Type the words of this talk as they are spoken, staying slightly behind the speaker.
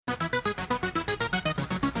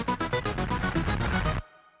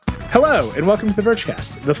Hello, and welcome to The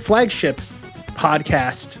Vergecast, the flagship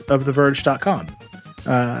podcast of TheVerge.com,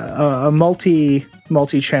 a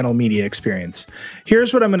multi-channel media experience.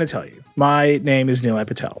 Here's what I'm going to tell you. My name is Nilay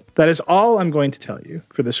Patel. That is all I'm going to tell you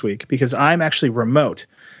for this week because I'm actually remote.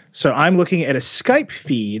 So I'm looking at a Skype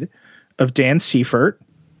feed of Dan Seifert.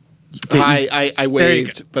 Hi, I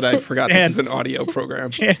waved, but I forgot this is an audio program.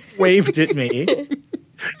 Dan waved at me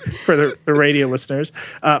for the radio listeners.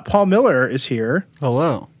 Paul Miller is here.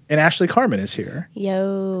 Hello. And Ashley Carmen is here.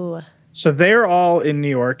 Yo. So they're all in New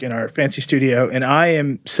York in our fancy studio, and I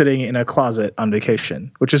am sitting in a closet on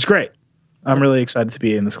vacation, which is great. I'm really excited to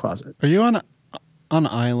be in this closet. Are you on an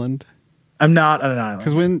island? I'm not on an island.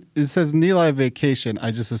 Because when it says Nilay vacation,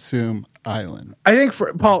 I just assume island. I think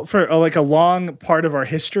for Paul, for like a long part of our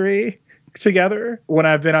history together, when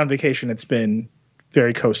I've been on vacation, it's been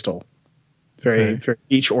very coastal, very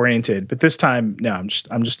beach oriented. But this time, no, I'm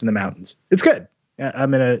just in the mountains. It's good.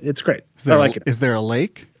 It's great. I like it. Is there a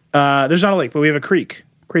lake? There's not a lake, but we have a creek.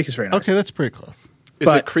 Creek is very nice. Okay, that's pretty close.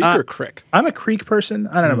 Is it creek or crick? I'm a creek person.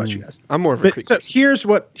 I don't know about you guys. I'm more of a creek person.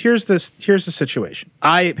 So here's the situation.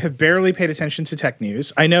 I have barely paid attention to tech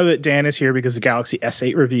news. I know that Dan is here because the Galaxy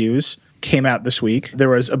S8 reviews came out this week. There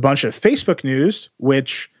was a bunch of Facebook news,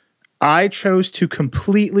 which I chose to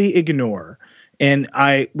completely ignore. And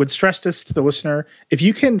I would stress this to the listener. If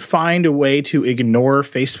you can find a way to ignore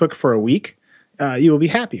Facebook for a week, you will be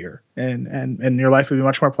happier and your life will be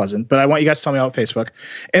much more pleasant. But I want you guys to tell me about Facebook.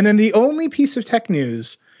 And then the only piece of tech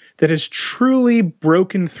news that has truly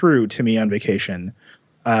broken through to me on vacation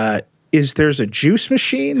is there's a juice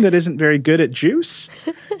machine that isn't very good at juice,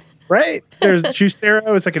 right? There's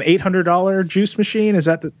Juicero. It's like an $800 juice machine. Is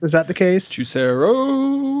that the case?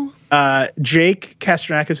 Juicero. Jake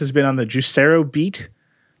Kastronakis has been on the Juicero beat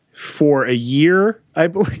for a year, I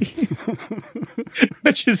believe,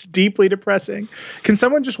 which is deeply depressing. Can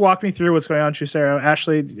someone just walk me through what's going on, Juicero?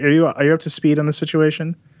 Ashley, are you up to speed on the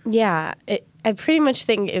situation? Yeah, I pretty much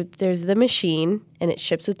think there's the machine, and it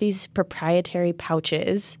ships with these proprietary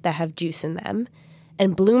pouches that have juice in them.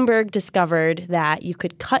 And Bloomberg discovered that you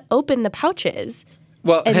could cut open the pouches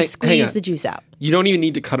and squeeze the juice out. You don't even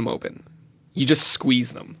need to cut them open. You just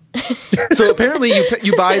squeeze them. So apparently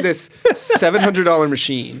you buy this $700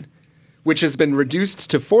 machine, which has been reduced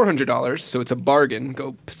to $400, so it's a bargain.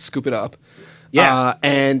 Go scoop it up. Yeah.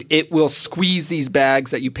 And it will squeeze these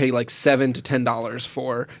bags that you pay like $7 to $10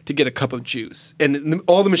 for to get a cup of juice. And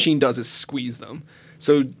all the machine does is squeeze them.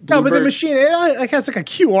 So no, but the machine it has like a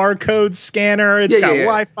QR code scanner. It's got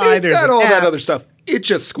Wi-Fi. It's got all that other stuff. It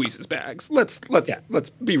just squeezes bags. Let's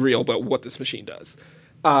be real about what this machine does.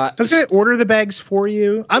 Does it order the bags for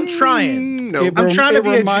you? I'm trying. No, I'm trying to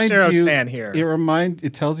be a Juicero stand here.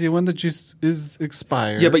 It tells you when the juice is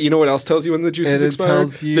expired. Yeah, but you know what else tells you when the juice is expired? It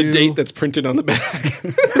tells you the date that's printed on the bag.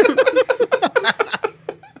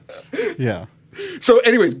 Yeah. So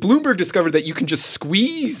anyways, Bloomberg discovered that you can just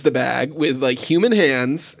squeeze the bag with like human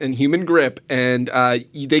hands and human grip, and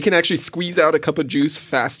they can actually squeeze out a cup of juice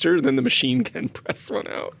faster than the machine can press one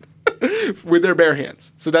out. With their bare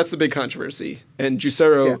hands. So that's the big controversy. And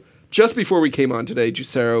Juicero, just before we came on today,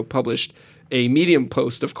 Juicero published a Medium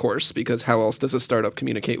post, of course, because how else does a startup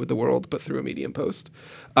communicate with the world but through a Medium post,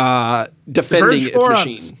 defending its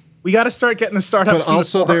machine. We got to start getting the startups. But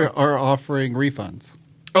also they are offering refunds.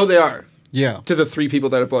 Oh, they are? Yeah. To the 3 people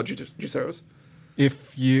that have bought Juiceros?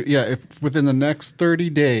 If within the next 30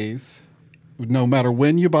 days, no matter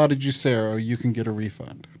when you bought a Juicero, you can get a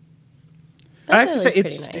refund. I have to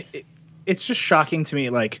say, it's just shocking to me.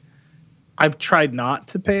 Like, I've tried not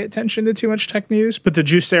to pay attention to too much tech news, but the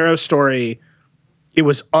Juicero story, it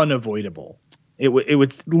was unavoidable. It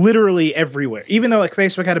was literally everywhere. Even though like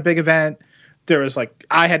Facebook had a big event, there was like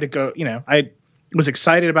I had to go. You know, I was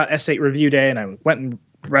excited about S8 review day, and I went and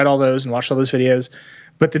read all those and watched all those videos.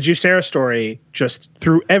 But the Juicero story, just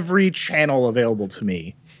through every channel available to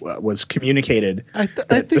me, was communicated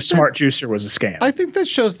that the smart juicer was a scam. I think that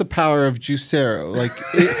shows the power of Juicero. Like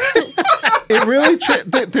it really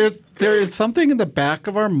there is something in the back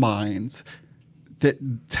of our minds that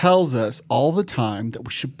tells us all the time that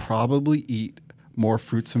we should probably eat more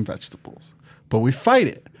fruits and vegetables, but we fight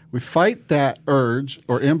it. We fight that urge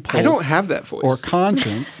or impulse. I don't have that voice or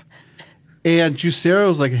conscience. And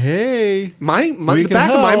Juicero's like, hey, the back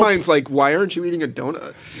of my mind's like, why aren't you eating a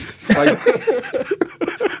donut?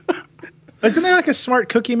 Isn't there like a smart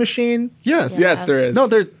cookie machine? Yes. Yes, there is. No,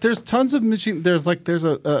 there's tons of machines. There's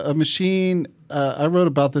a machine I wrote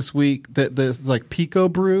about this week that there's like Pico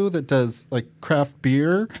Brew that does like craft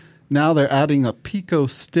beer. Now they're adding a Pico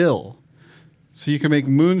Still. So you can make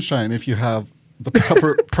moonshine if you have the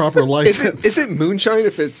proper license. Is it moonshine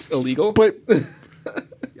if it's illegal? But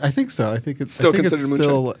I think so. I think it's Still I think it's considered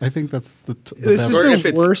still. I think that's the This Or if is the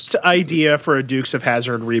it's- worst idea for a Dukes of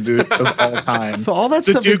Hazzard reboot of all time. So all that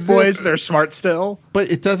the stuff Duke exists. boys, they're smart still.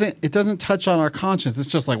 But it doesn't touch on our conscience. It's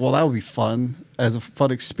just like, well, that would be fun as a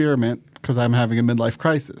fun experiment because I'm having a midlife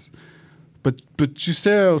crisis. But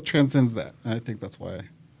Juicero transcends that. And I think that's why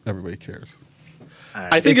everybody cares.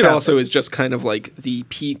 I think It's it out also is just kind of like the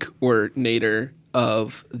peak or nadir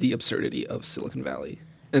of the absurdity of Silicon Valley.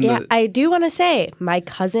 And Yeah, I do want to say my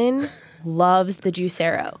cousin loves the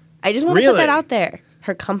Juicero. I just want to put Really? that out there.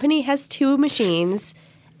 Her company has 2 machines,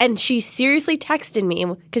 and she seriously texted me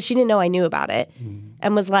because she didn't know I knew about it,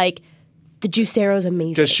 and was like, "The Juicero is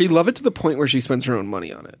amazing." does she love it to the point where she spends her own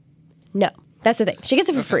money on it? No, that's the thing. She gets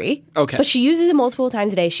it for free. Okay. but she uses it multiple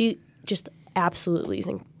times a day. She just absolutely is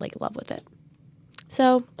in love with it.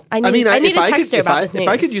 So I need to text her about this news. if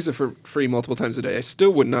I could use it for free multiple times a day, I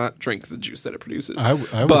still would not drink the juice that it produces. I would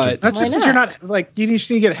but drink- That's Why just because you're not like you just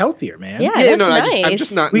need to get healthier, man. yeah, yeah, that's no, nice. I'm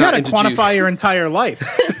just not. We not gotta into quantify juice. your entire life.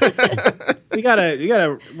 we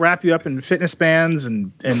gotta wrap you up in fitness bands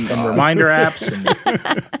and reminder apps,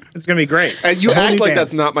 and it's gonna be great. And you A whole act new like band.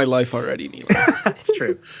 that's not my life already, Neil. It's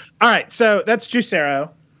true. All right, so that's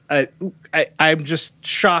Juicero. I'm just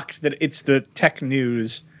shocked that it's the tech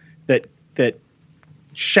news that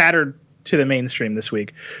shattered to the mainstream this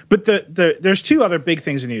week. But there's 2 other big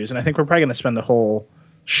things in news, and I think we're probably going to spend the whole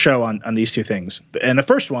show on these 2 things. And the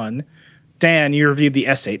first one, Dan, you reviewed the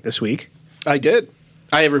S8 this week. I did.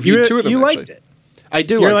 I have reviewed 2 of them. You actually. liked it. I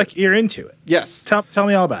do. You're like it. you're into it. Yes. Tell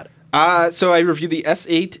me all about it. So I reviewed the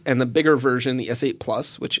S8 and the bigger version, the S8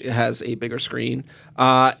 Plus, which has a bigger screen.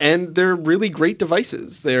 And they're really great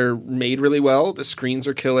devices. They're made really well. The screens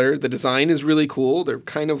are killer. The design is really cool. They're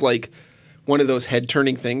kind of like one of those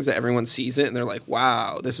head-turning things that everyone sees it and they're like,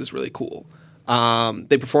 wow, this is really cool.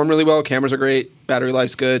 They perform really well. Cameras are great. Battery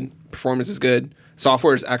life's good. Performance is good.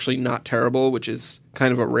 Software is actually not terrible, which is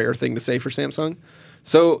kind of a rare thing to say for Samsung.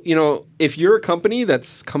 So, if you're a company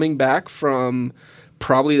that's coming back from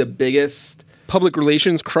probably the biggest public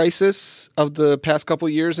relations crisis of the past couple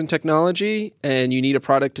years in technology, and you need a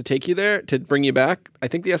product to take you there, to bring you back, I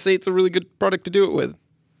think the S8 is a really good product to do it with.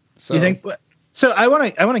 So You think? So I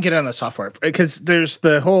want to get on the software because there's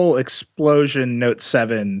the whole explosion Note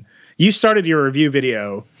 7. You started your review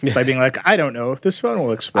video by being like, I don't know if this phone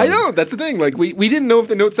will explode. I know, that's the thing. Like we didn't know if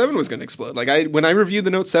the Note 7 was going to explode. Like when I reviewed the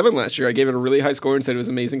Note 7 last year, I gave it a really high score and said it was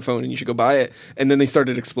an amazing phone and you should go buy it. And then they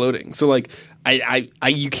started exploding. So like I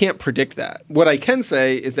you can't predict that. What I can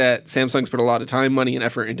say is that Samsung's put a lot of time, money, and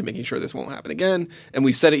effort into making sure this won't happen again. And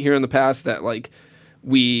we've said it here in the past that like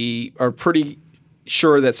we are pretty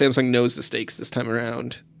sure that Samsung knows the stakes this time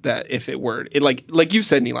around. That if it were, like you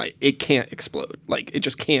said, Neil, it can't explode. Like it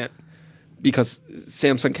just can't. Because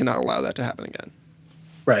Samsung cannot allow that to happen again.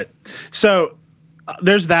 Right. So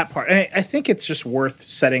there's that part. And I think it's just worth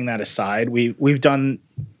setting that aside. We've done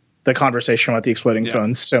the conversation about the exploding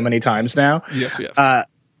phones so many times now. Yes, we have.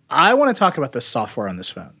 I want to talk about the software on this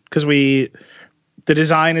phone because the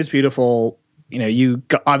design is beautiful. You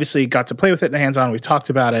obviously got to play with it in the hands-on. We've talked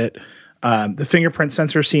about it. The fingerprint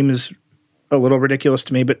sensor seems a little ridiculous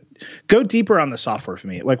to me, but go deeper on the software for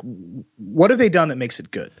me. Like, what have they done that makes it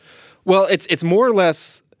good? Well, it's more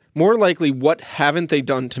likely what haven't they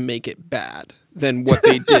done to make it bad than what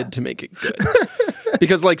they did to make it good.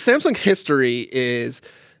 Because like Samsung history is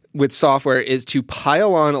with software is to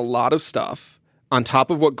pile on a lot of stuff on top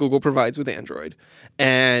of what Google provides with Android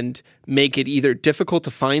and make it either difficult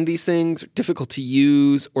to find these things, difficult to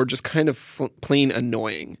use, or just kind of plain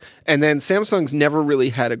annoying. And then Samsung's never really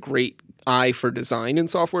had a great eye for design in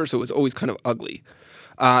software, so it was always kind of ugly.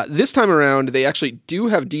 This time around, they actually do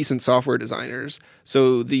have decent software designers.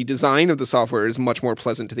 So the design of the software is much more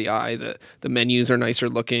pleasant to the eye. The menus are nicer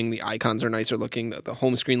looking. The icons are nicer looking. The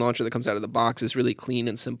home screen launcher that comes out of the box is really clean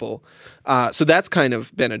and simple. So that's kind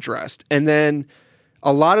of been addressed. And then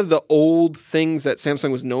a lot of the old things that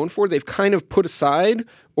Samsung was known for, they've kind of put aside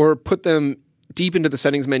or put them deep into the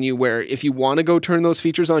settings menu where if you want to go turn those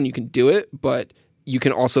features on, you can do it. But you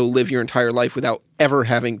can also live your entire life without ever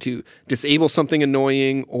having to disable something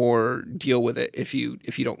annoying or deal with it if you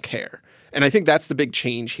don't care. And I think that's the big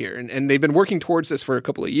change here. And they've been working towards this for a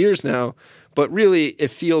couple of years now, but really it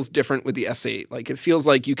feels different with the S8. Like it feels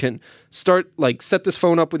like you can set this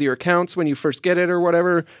phone up with your accounts when you first get it or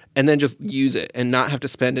whatever, and then just use it and not have to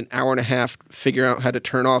spend an hour and a half figuring out how to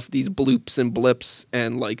turn off these bloops and blips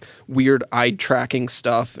and like weird eye tracking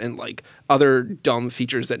stuff and like other dumb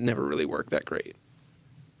features that never really work that great.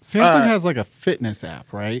 Samsung has like a fitness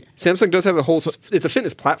app, right? Samsung does have it's a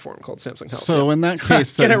fitness platform called Samsung Health. So in that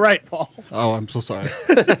case, Get it right, Paul. Oh, I'm so sorry.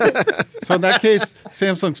 So in that case,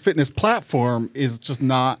 Samsung's fitness platform is just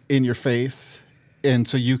not in your face. And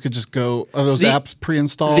so you could just go, are those apps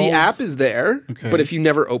pre-installed? The app is there, Okay. but if you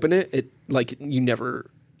never open it,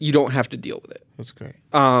 you don't have to deal with it. That's great.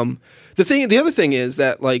 The other thing is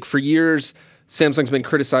that like for years, Samsung's been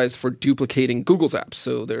criticized for duplicating Google's apps.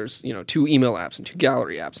 So there's 2 email apps and 2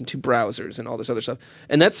 gallery apps and 2 browsers and all this other stuff,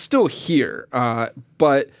 and that's still here.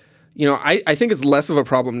 But I think it's less of a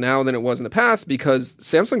problem now than it was in the past because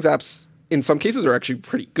Samsung's apps in some cases are actually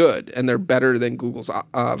pretty good and they're better than Google's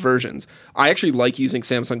versions. I actually like using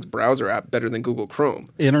Samsung's browser app better than Google Chrome.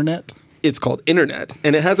 Internet? It's called Internet,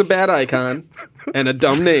 and it has a bad icon and a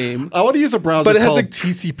dumb name. I want to use a browser But it has called a-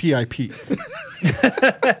 TCP/IP.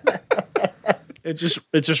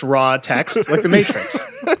 It's just raw text like the Matrix.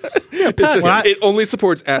 It only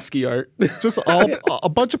supports ASCII art. Just a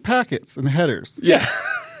bunch of packets and headers. Yeah.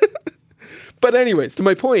 But anyways, to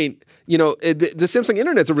my point, the Samsung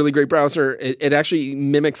Internet's a really great browser. It actually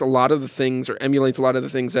mimics a lot of the things or emulates a lot of the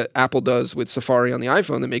things that Apple does with Safari on the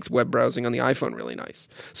iPhone that makes web browsing on the iPhone really nice.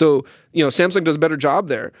 So, Samsung does a better job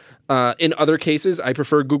there. In other cases, I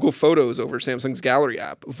prefer Google Photos over Samsung's Gallery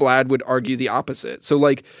app. Vlad would argue the opposite. So,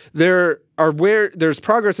 like, there's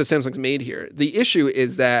progress that Samsung's made here. The issue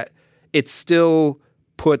is that it still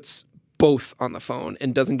puts both on the phone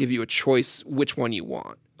and doesn't give you a choice which one you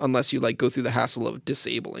want. Unless you like go through the hassle of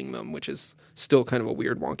disabling them, which is still kind of a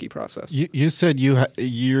weird, wonky process. You said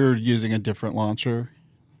you're using a different launcher.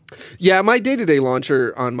 Yeah, my day-to-day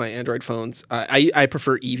launcher on my Android phones, I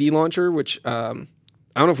prefer Eevee Launcher, which I don't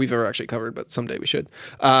know if we've ever actually covered, but someday we should.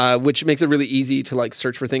 Which makes it really easy to like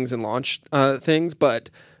search for things and launch things. But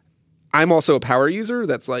I'm also a power user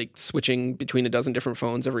that's like switching between a dozen different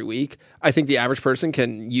phones every week. I think the average person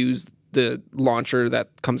can use the launcher that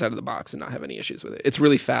comes out of the box and not have any issues with it. It's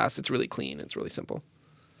really fast. It's really clean. It's really simple.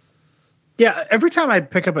 Yeah, every time I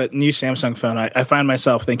pick up a new Samsung phone, I find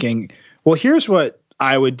myself thinking, well, here's what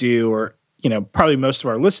I would do, or probably most of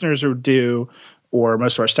our listeners would do, or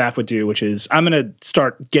most of our staff would do, which is I'm going to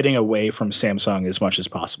start getting away from Samsung as much as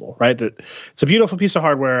possible, right? That it's a beautiful piece of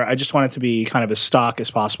hardware. I just want it to be kind of as stock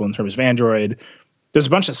as possible in terms of Android. There's a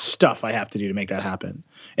bunch of stuff I have to do to make that happen.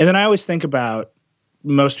 And then I always think about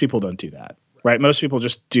most people don't do that, right? Most people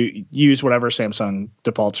just use whatever Samsung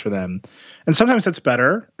defaults for them. And sometimes it's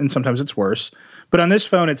better and sometimes it's worse. But on this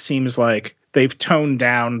phone, it seems like they've toned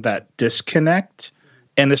down that disconnect,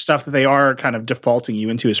 and the stuff that they are kind of defaulting you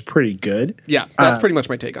into is pretty good. Yeah, that's pretty much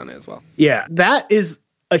my take on it as well. Yeah, that is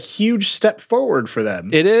a huge step forward for them.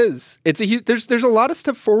 It is. There's a lot of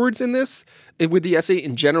step forwards in this with the S8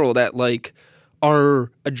 in general that like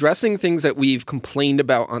are addressing things that we've complained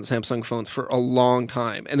about on Samsung phones for a long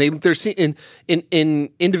time. And they're in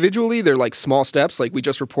individually, they're like small steps. Like we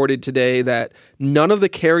just reported today that none of the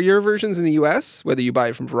carrier versions in the US, whether you buy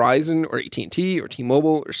it from Verizon or AT&T or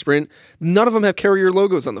T-Mobile or Sprint, none of them have carrier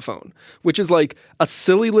logos on the phone, which is like a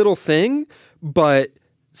silly little thing, but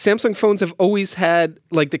Samsung phones have always had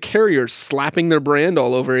like the carriers slapping their brand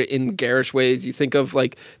all over it in garish ways. You think of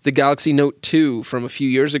like the Galaxy Note 2 from a few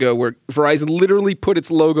years ago where Verizon literally put its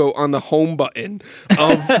logo on the home button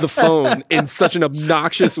of the phone in such an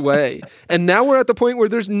obnoxious way. And now we're at the point where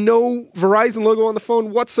there's no Verizon logo on the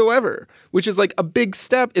phone whatsoever, which is like a big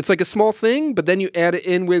step. It's like a small thing, but then you add it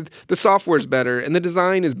in with the software's better and the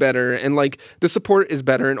design is better and like the support is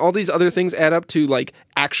better and all these other things add up to like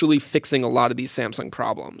actually fixing a lot of these Samsung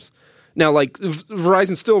problems. Now, like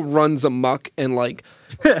Verizon still runs amok and like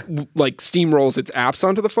steamrolls its apps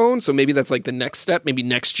onto the phone. So maybe that's like the next step. Maybe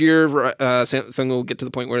next year Samsung will get to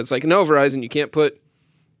the point where it's like, no, Verizon, you can't put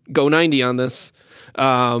Go 90 on this.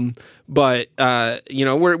 But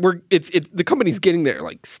the company's getting there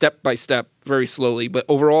like step by step, very slowly. But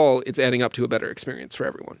overall, it's adding up to a better experience for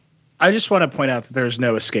everyone. I just want to point out that there's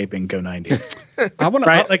no escaping Go 90.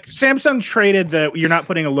 Right? Like Samsung traded you're not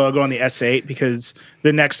putting a logo on the S8 because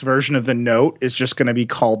the next version of the Note is just going to be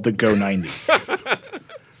called the Go 90.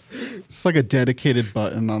 It's like a dedicated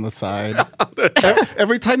button on the side.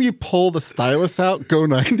 Every time you pull the stylus out, Go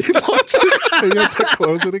 90 launches. And you have to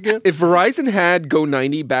close it again. If Verizon had Go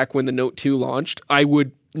 90 back when the Note 2 launched, I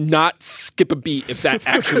would not skip a beat if that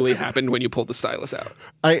actually happened when you pulled the stylus out.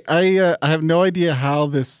 I have no idea how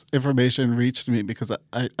this information reached me because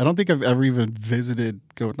I don't think I've ever even visited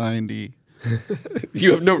Go 90.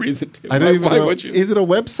 You have no reason to. I don't even Why know. would you? Is it a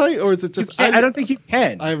website or is it just? I don't think you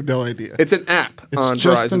can. I have no idea. It's an app on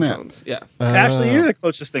just Verizon an app. phones. Yeah. Actually, you're the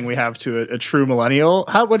closest thing we have to a true millennial.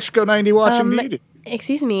 How much Go 90 watching do you do?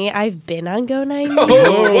 Excuse me, I've been on Go 90.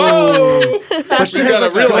 Whoa! But You got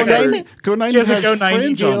a real Go expert. 90, Go 90 She has a has Go 90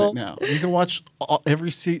 Fringe on deal. it now. You can watch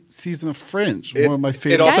every season of Fringe. One of my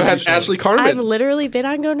favorite. It also Guys, has shows. Ashley I've Carmen. literally been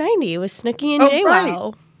on Go 90 with Snooki and Oh, JWoww.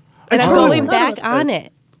 right. And I'm totally going forgot back about on that.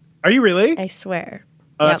 it. Are you really? I swear.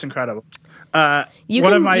 Oh, that's Yep. incredible. You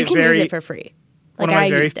one can, of my you can very use it for free. one Like of my I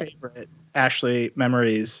very used it. favorite Ashley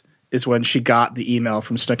memories is when she got the email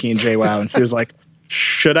from Snooki and JWoww, and she was like,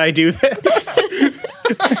 "Should I do this?" And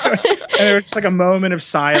there was just like a moment of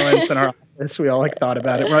silence in our office. We all like thought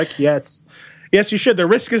about it. We're like, "Yes, yes, you should. The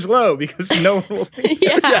risk is low because no one will see."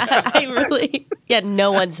 Yeah, I really. Yeah,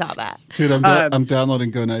 no one saw that. Dude, I'm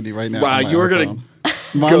downloading Go 90 right now. Wow, on my you're iPhone. gonna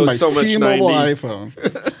I'm on go my so much T-Mobile 90.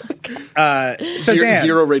 iPhone. So Dan,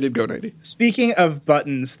 Zero rated Go 90. speaking of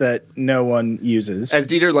buttons that no one uses, As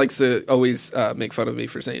Dieter likes to always make fun of me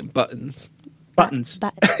for saying buttons. buttons.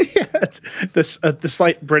 But Yeah, it's the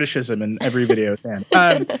slight Britishism in every video, Dan.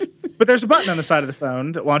 But there's a button on the side of the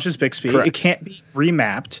phone that launches Bixby. Correct. It can't be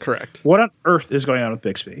remapped. Correct. What on earth is going on with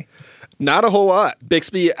Bixby? Not a whole lot.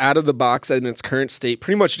 Bixby, out of the box in its current state,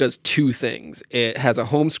 pretty much does two things. It has a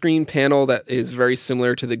home screen panel that is very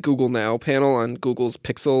similar to the Google Now panel on Google's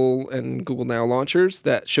Pixel and Google Now launchers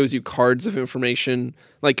that shows you cards of information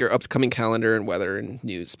like your upcoming calendar and weather and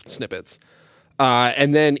news snippets.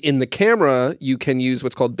 And then in the camera, you can use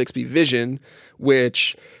what's called Bixby Vision,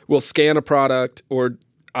 which will scan a product or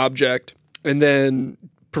object and then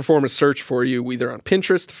perform a search for you either on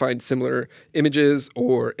Pinterest to find similar images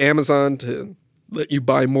or Amazon to let you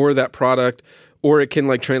buy more of that product, or it can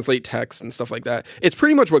like translate text and stuff like that. It's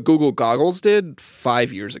pretty much what Google Goggles did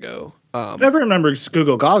 5 years ago. Everyone remembers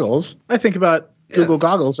Google Goggles. I think about Google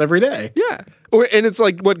Goggles every day. Yeah. And it's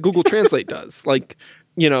like what Google Translate does. Like,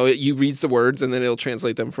 you know, you read the words and then it'll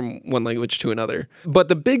translate them from one language to another. But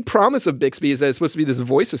the big promise of Bixby is that it's supposed to be this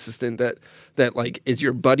voice assistant that like is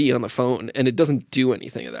your buddy on the phone, and it doesn't do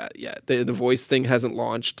anything of that yet. The voice thing hasn't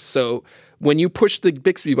launched. So when you push the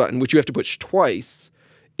Bixby button, which you have to push twice,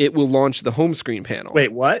 it will launch the home screen panel.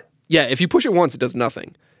 Wait, what? Yeah, if you push it once, it does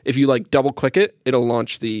nothing. If you like double click it, it'll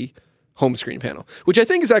launch the home screen panel, which I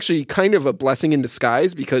think is actually kind of a blessing in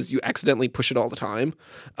disguise because you accidentally push it all the time.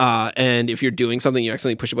 And if you're doing something, you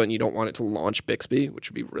accidentally push a button, you don't want it to launch Bixby, which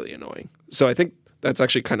would be really annoying. So I think that's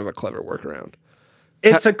actually kind of a clever workaround.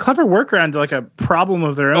 It's a clever workaround to like a problem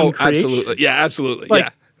of their own Oh, creation. absolutely. Yeah, absolutely. Like, yeah.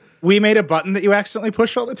 we made a button that you accidentally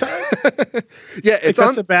push all the time. Yeah, it's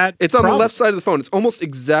that's on a bad It's on the problem. left side of the phone. It's almost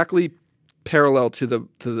exactly parallel to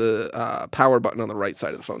the power button on the right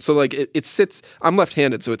side of the phone. So like it sits. I'm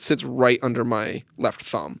left-handed, so it sits right under my left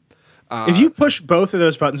thumb. If you push both of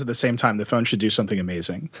those buttons at the same time, the phone should do something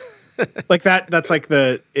amazing. Like that. That's like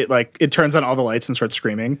it turns on all the lights and starts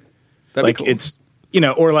screaming. That'd Like be cool. it's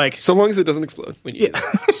or like So long as it doesn't explode when you do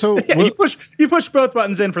that. So, yeah, you push both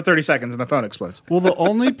buttons in for 30 seconds and the phone explodes. will the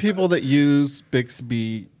only people that use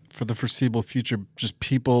Bixby for the foreseeable future just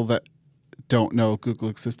people that don't know Google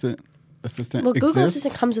Assistant well, exists? Google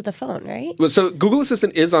Assistant comes with the phone, right? Well, so Google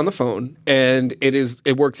Assistant is on the phone, and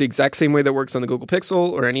it works the exact same way that works on the Google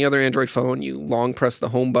Pixel or any other Android phone. You long press the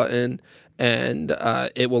home button, and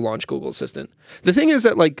it will launch Google Assistant. The thing is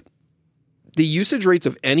that like the usage rates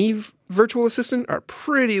of any virtual assistant are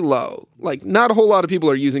pretty low. Like not a whole lot of people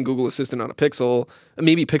are using Google Assistant on a Pixel.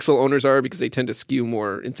 Maybe Pixel owners are because they tend to skew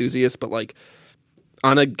more enthusiasts, but like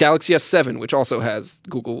on a Galaxy S7, which also has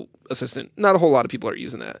Google Assistant, not a whole lot of people are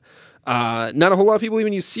using that. Not a whole lot of people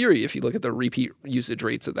even use Siri if you look at the repeat usage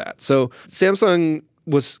rates of that. So Samsung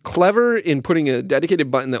was clever in putting a dedicated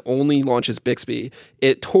button that only launches Bixby.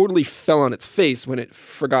 It totally fell on its face when it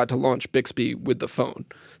forgot to launch Bixby with the phone.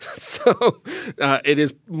 So it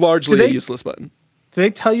is largely a useless button. Did they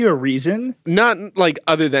tell you a reason? Not like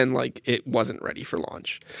other than like it wasn't ready for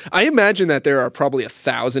launch. I imagine that there are probably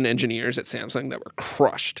 1,000 engineers at Samsung that were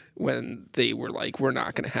crushed when they were like, we're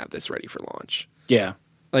not going to have this ready for launch. Yeah.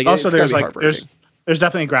 Like Also, it's gotta there's be like heartbreaking. there's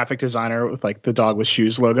definitely a graphic designer with like the dog with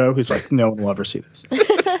shoes logo who's like, no one will ever see this.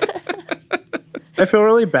 I feel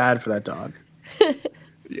really bad for that dog.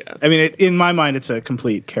 Yeah. I mean, in my mind, it's a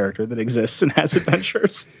complete character that exists and has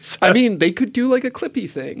adventures. So- I mean, they could do like a Clippy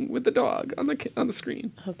thing with the dog on the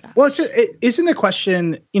screen. Oh god. well, isn't the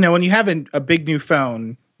question, when you have a big new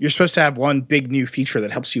phone, you're supposed to have one big new feature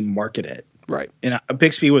that helps you market it. Right. And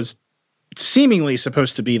Bixby was seemingly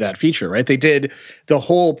supposed to be that feature, right? They did the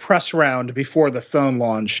whole press round before the phone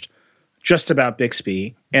launched just about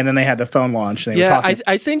Bixby, and then they had the phone launch. And they were Yeah, talking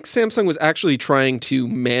I think Samsung was actually trying to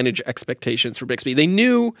manage expectations for Bixby. They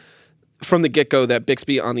knew from the get-go that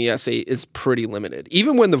Bixby on the S8 is pretty limited.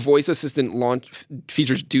 Even when the voice assistant launch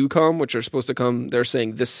features do come, which are supposed to come, they're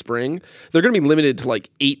saying this spring, they're going to be limited to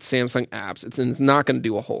like 8 Samsung apps. It's not going to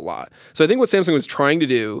do a whole lot. So I think what Samsung was trying to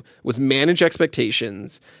do was manage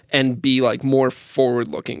expectations and be like more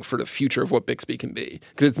forward-looking for the future of what Bixby can be.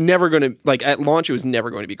 Because it's never going to, like at launch, it was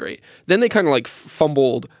never going to be great. Then they kind of like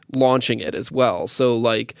fumbled launching it as well. So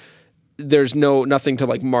like, there's nothing to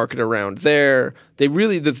like market around there.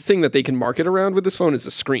 The thing that they can market around with this phone is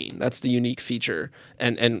the screen. That's the unique feature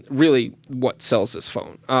and really what sells this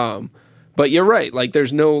phone. But you're right. Like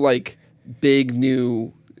there's no like big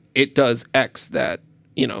new, it does X that,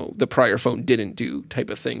 the prior phone didn't do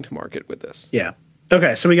type of thing to market with this. Yeah.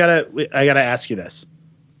 Okay. So I gotta ask you this.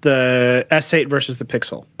 The S8 versus the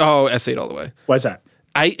Pixel. Oh, S8 all the way. Why's that?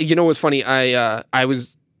 What's funny? I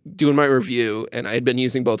was doing my review and I had been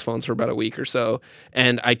using both phones for about a week or so,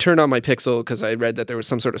 and I turned on my Pixel because I read that there was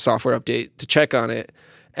some sort of software update to check on it,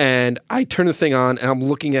 and I turned the thing on and I'm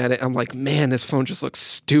looking at it, I'm like, man, this phone just looks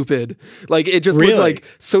stupid. Like it just looked like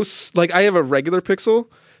so, like I have a regular Pixel,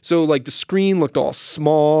 so like the screen looked all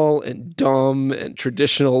small and dumb and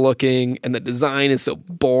traditional looking, and the design is so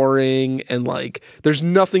boring, and like there's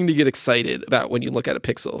nothing to get excited about when you look at a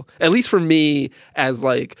Pixel. At least for me as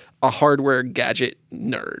like a hardware gadget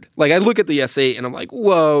nerd. Like I look at the S8 and I'm like,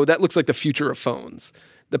 whoa, that looks like the future of phones.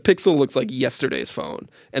 The Pixel looks like yesterday's phone.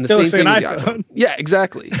 And the same thing with the iPhone. Yeah,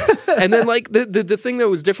 exactly. And then like the thing that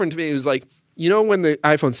was different to me was like, when the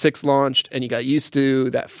iPhone 6 launched and you got used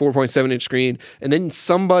to that 4.7-inch screen, and then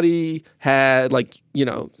somebody had like,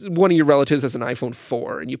 one of your relatives has an iPhone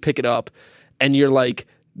 4 and you pick it up and you're like,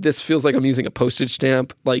 this feels like I'm using a postage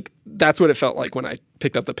stamp. Like that's what it felt like when I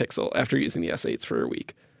picked up the Pixel after using the S8s for a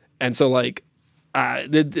week. And so like, so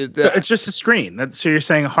it's just a screen. So you're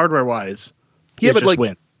saying hardware-wise, yeah, but like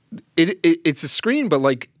wins. It's a screen. But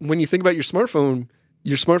like when you think about your smartphone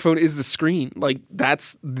is the screen. Like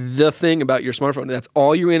that's the thing about your smartphone. That's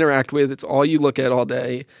all you interact with. It's all you look at all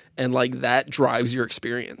day, and like that drives your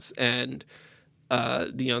experience. And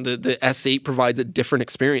the S8 provides a different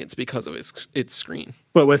experience because of its screen.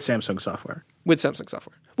 But with Samsung software.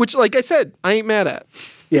 Which, like I said, I ain't mad at.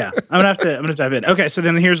 Yeah, I'm gonna dive in. Okay, so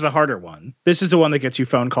then here's the harder one. This is the one that gets you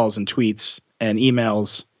phone calls and tweets and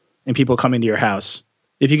emails and people coming to your house.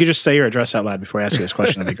 If you could just say your address out loud before I ask you this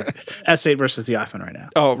question, that'd be great. S8 versus the iPhone right now.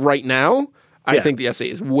 Oh, right now, I think the S8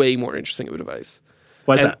 is way more interesting of a device.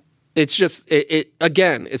 Why is that? It's just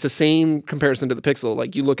again, it's the same comparison to the Pixel.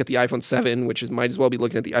 Like you look at the iPhone 7, which might as well be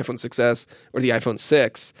looking at the iPhone 6s or the iPhone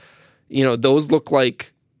 6. Those look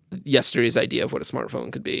like yesterday's idea of what a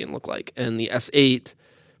smartphone could be and look like. And the S8,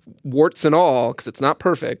 warts and all, because it's not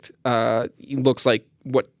perfect, looks like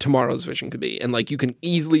what tomorrow's vision could be. And like you can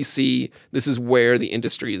easily see this is where the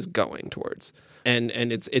industry is going towards. And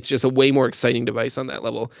it's just a way more exciting device on that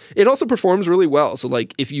level. It also performs really well. So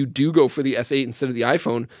like if you do go for the S8 instead of the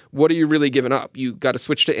iPhone, what are you really giving up? You got to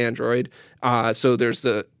switch to Android. So there's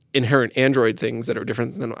the inherent Android things that are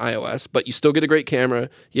different than iOS, but you still get a great camera,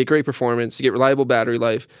 you get great performance, you get reliable battery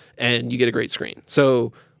life, and you get a great screen.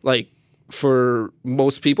 So like for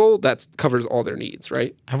most people, that covers all their needs,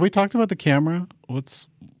 right? Have we talked about the camera?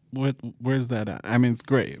 Where's that at? I mean, it's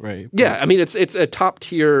great, right? Yeah, I mean, it's a top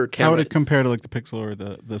tier camera. How would it compare to like the Pixel or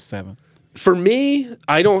the 7? For me,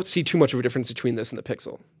 I don't see too much of a difference between this and the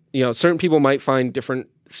Pixel. Certain people might find different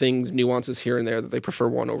things, nuances here and there that they prefer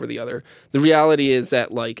one over the other. The reality is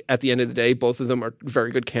that, like, at the end of the day, both of them are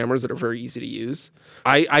very good cameras that are very easy to use.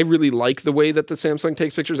 I really like the way that the Samsung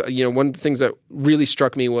takes pictures. One of the things that really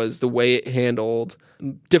struck me was the way it handled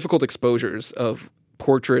difficult exposures of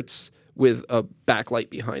portraits with a backlight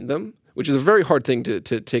behind them, which is a very hard thing to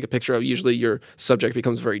take a picture of. Usually your subject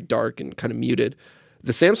becomes very dark and kind of muted.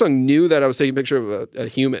 The Samsung knew that I was taking a picture of a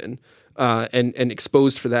human and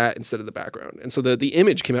exposed for that instead of the background. And so the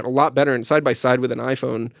image came out a lot better. And side by side with an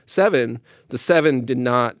iPhone 7, the 7 did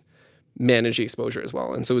not manage the exposure as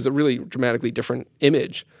well. And so it was a really dramatically different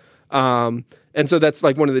image. And so that's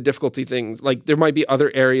like one of the difficulty things. Like there might be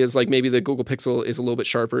other areas, like maybe the Google Pixel is a little bit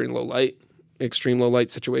sharper in low light, extreme low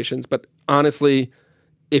light situations. But honestly,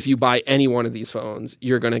 if you buy any one of these phones,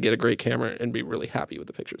 you're going to get a great camera and be really happy with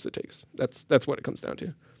the pictures it takes. That's what it comes down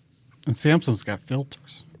to. And Samsung's got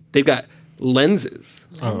filters. They've got lenses,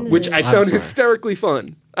 which I found hysterically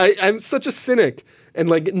fun. I'm such a cynic, and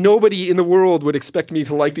like nobody in the world would expect me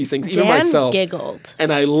to like these things, even myself. Giggled.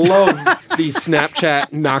 And I love these Snapchat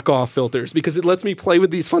knockoff filters because it lets me play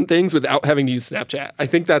with these fun things without having to use Snapchat. I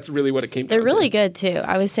think that's really what it came down to. They're really good too.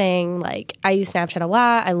 I was saying, like, I use Snapchat a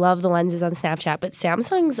lot. I love the lenses on Snapchat, but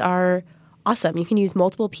Samsung's are awesome. You can use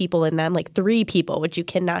multiple people in them, like 3 people, which you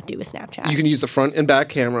cannot do with Snapchat. You can use the front and back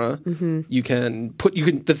camera. You can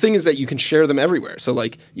the thing is that you can share them everywhere. So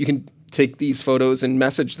like you can take these photos and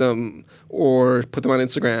message them or put them on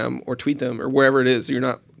Instagram or tweet them or wherever it is. You're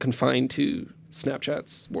not confined to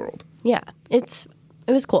Snapchat's world. Yeah, it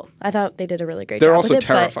was cool. I thought they did a really great They're job also with it,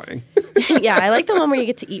 terrifying. but yeah, I like the one where you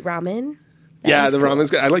get to eat ramen. Yeah, one's the cool. ramen's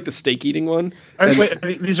good. I like the steak eating one. Wait,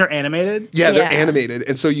 these are animated? Yeah, they're Yeah. animated.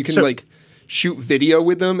 And so you can like shoot video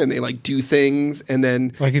with them and they like do things and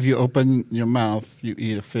then Like if you open your mouth, you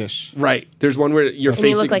eat a fish. right. There's one where your And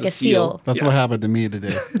face you look becomes like a seal. That's what happened to me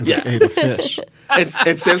today. 'Cause Yeah. I ate a fish. And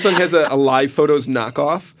Samsung has a live photos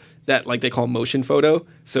knockoff that like they call motion photo.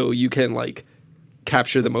 So you can like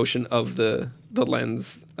capture the motion of the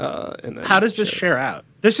lens. And then How does this share out?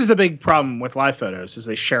 This is the big problem with live photos is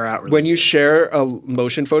they share out. Really when you share a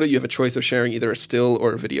motion photo, you have a choice of sharing either a still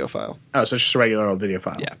or a video file. so it's just a regular old video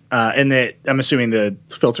file. Yeah. And I'm assuming the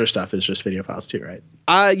filter stuff is just video files too,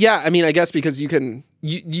 right? Yeah, I mean, I guess because you can,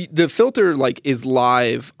 the filter like is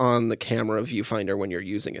live on the camera viewfinder when you're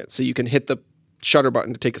using it, so you can hit the shutter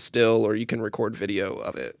button to take a still, or you can record video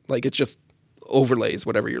of it. Like it just overlays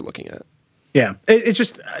whatever you're looking at. Yeah. It's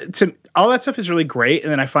just all that stuff is really great,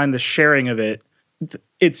 and then I find the sharing of it.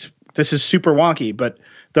 This is super wonky, but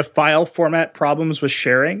the file format problems with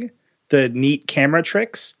sharing, the neat camera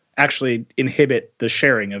tricks actually inhibit the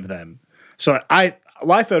sharing of them. So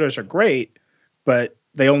live photos are great, but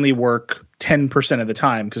they only work 10% of the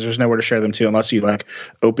time because there's nowhere to share them to unless you like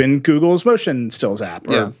open Google's Motion Stills app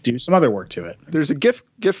or do some other work to it. There's a GIF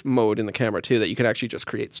mode in the camera too that you can actually just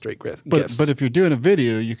create straight GIFs. But if you're doing a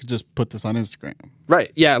video, you could just put this on Instagram.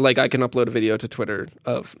 Right, yeah, like I can upload a video to Twitter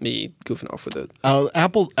of me goofing off with it.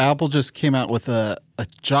 Apple just came out with a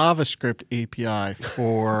JavaScript API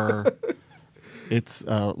for its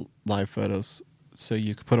live photos, so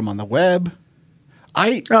you could put them on the web.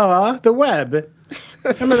 The web.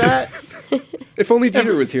 Remember that? If only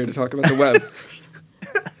Dieter was here to talk about the web.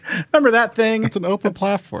 Remember that thing? It's an open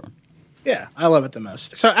platform. Yeah, I love it the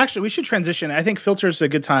most. So actually, we should transition. I think filters a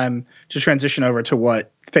good time to transition over to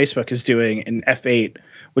what Facebook is doing in F8,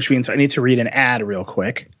 which means I need to read an ad real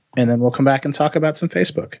quick, and then we'll come back and talk about some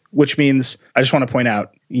Facebook, which means I just want to point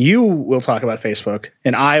out you will talk about Facebook,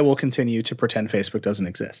 and I will continue to pretend Facebook doesn't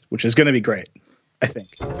exist, which is going to be great, I think.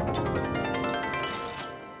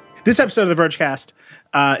 This episode of the Vergecast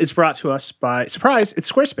is brought to us by, surprise,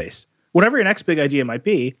 it's Squarespace. Whatever your next big idea might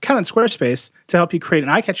be, count on Squarespace to help you create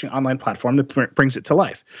an eye-catching online platform that brings it to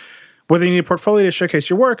life. Whether you need a portfolio to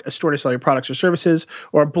showcase your work, a store to sell your products or services,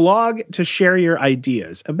 or a blog to share your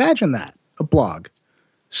ideas, imagine that, a blog.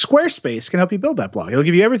 Squarespace can help you build that blog. It'll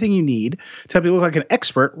give you everything you need to help you look like an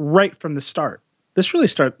expert right from the start. This really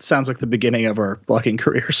sounds like the beginning of our blogging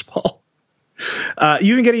careers, Paul.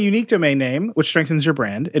 You can get a unique domain name, which strengthens your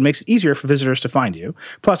brand. It makes it easier for visitors to find you.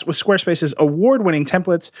 Plus, with Squarespace's award-winning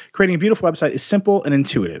templates, creating a beautiful website is simple and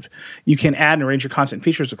intuitive. You can add and arrange your content and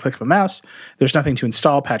features with a click of a mouse. There's nothing to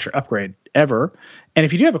install, patch, or upgrade ever. And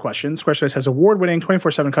if you do have a question, Squarespace has award-winning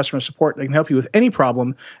 24/7 customer support that can help you with any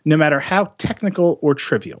problem, no matter how technical or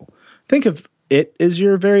trivial. Think of it as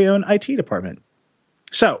your very own IT department.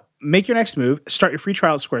 So, make your next move. Start your free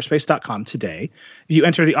trial at squarespace.com today. If you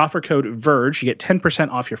enter the offer code VERGE, you get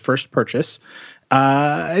 10% off your first purchase.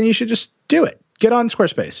 And you should just do it. Get on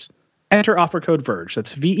Squarespace. Enter offer code VERGE.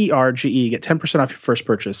 That's VERGE. Get 10% off your first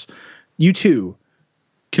purchase. You too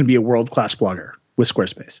can be a world-class blogger with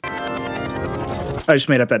Squarespace. I just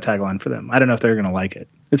made up that tagline for them. I don't know if they're going to like it.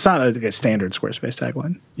 It's not like a standard Squarespace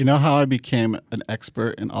tagline. You know how I became an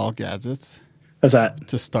expert in all gadgets? How's that?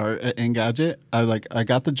 To start at Engadget, I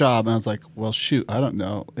got the job and I was like, well, shoot, I don't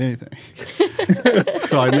know anything.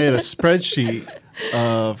 So I made a spreadsheet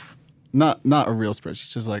of not a real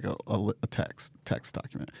spreadsheet, just like a text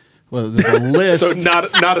document. Well, there's a list. So not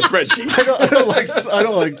a spreadsheet. I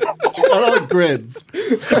don't like grids.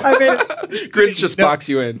 I made it. Grids just box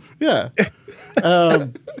you in. Yeah.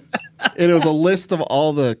 And it was a list of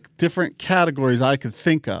all the different categories I could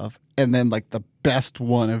think of, and then like the best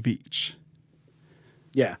one of each.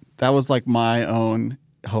 Yeah. That was like my own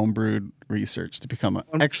homebrewed research to become an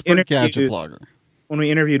expert gadget blogger. When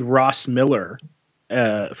we interviewed Ross Miller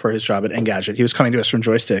for his job at Engadget, he was coming to us from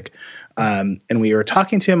Joystick, and we were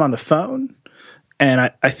talking to him on the phone,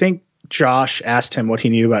 and I think Josh asked him what he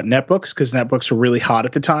knew about netbooks because netbooks were really hot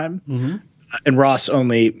at the time. Mm-hmm. And Ross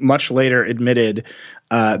only much later admitted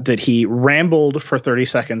that he rambled for 30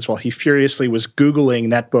 seconds while he furiously was Googling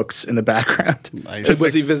netbooks in the background. Nice. So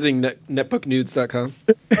was he visiting netbooknudes.com?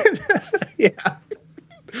 Yeah.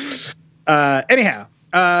 Anyhow,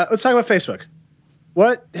 let's talk about Facebook.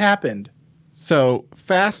 What happened So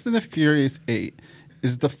Fast and the Furious 8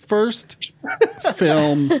 is the first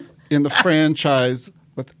film in the franchise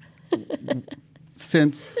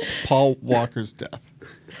since Paul Walker's death.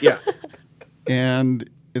 Yeah. And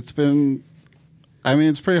it's pretty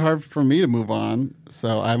hard for me to move on.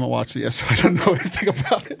 So I haven't watched it yet, so I don't know anything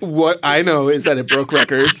about it. What I know is that it broke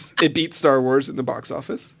records. It beat Star Wars in the box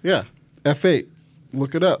office. Yeah. F8.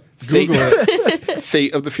 Look it up. Google it.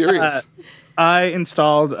 Fate of the Furious. I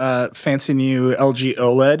installed a fancy new LG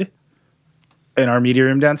OLED in our media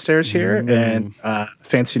room downstairs here, and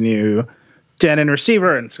fancy new Denon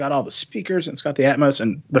receiver, and it's got all the speakers, and it's got the Atmos.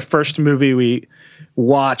 And the first movie we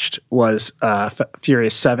watched was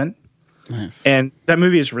Furious 7. Nice. And that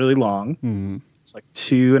movie is really long. It's like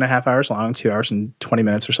 2.5 hours long, 2 hours and 20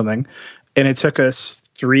 minutes or something. And it took us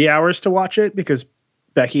 3 hours to watch it because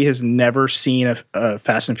Becky has never seen a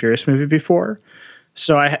Fast and Furious movie before.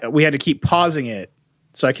 So we had to keep pausing it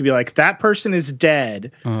so I could be like, that person is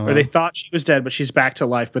dead, or they thought she was dead, but she's back to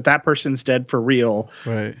life. But that person's dead for real.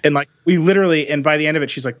 Right. And like we literally, and by the end of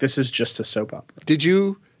it, she's like, this is just a soap opera. Did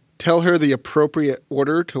you tell her the appropriate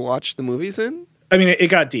order to watch the movies in? I mean, it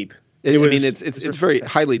got deep. It's very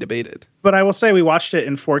highly debated. But I will say we watched it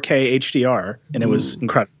in 4K HDR, and it was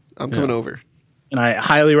incredible. I'm coming over. And I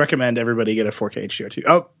highly recommend everybody get a 4K HDR too.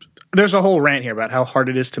 Oh, there's a whole rant here about how hard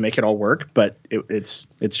it is to make it all work, but it's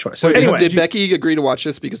choice. So anyway, did Becky agree to watch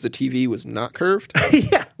this because the TV was not curved?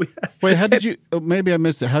 yeah. Wait, how did you? Maybe I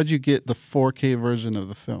missed it. How did you get the 4K version of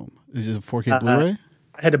the film? Is it a 4K Blu-ray?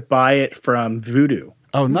 I had to buy it from Vudu.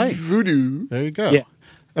 Oh, nice. Voodoo. There you go. Yeah.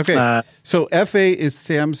 Okay. So FA is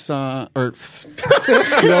Samsung, or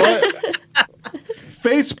you know what?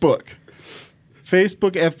 Facebook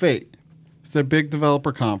F8. It's their big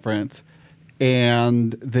developer conference,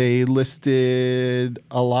 and they listed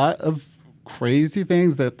a lot of crazy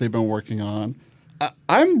things that they've been working on.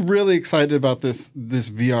 I'm really excited about this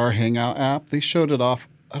VR Hangout app. They showed it off.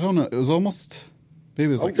 I don't know. It was almost maybe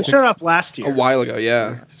it was like It showed off last year. A while ago,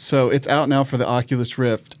 yeah. So it's out now for the Oculus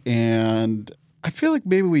Rift, and I feel like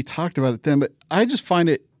maybe we talked about it then, but I just find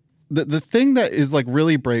it the thing that is like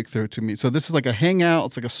really breakthrough to me. So this is like a hangout.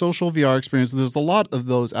 It's like a social VR experience. There's a lot of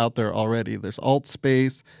those out there already. There's Alt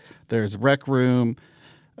Space, there's Rec Room,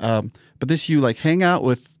 but this you like hang out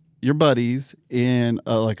with your buddies in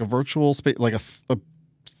like a virtual space, like a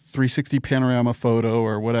 360 panorama photo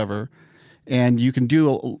or whatever, and you can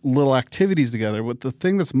do little activities together. But the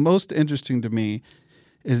thing that's most interesting to me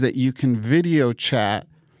is that you can video chat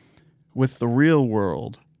with the real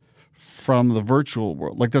world from the virtual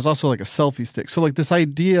world. Like there's also like a selfie stick. So like this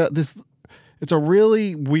idea, it's a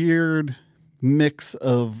really weird mix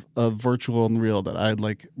of virtual and real that I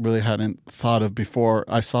like really hadn't thought of before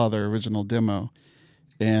I saw their original demo.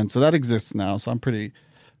 And so that exists now. So I'm pretty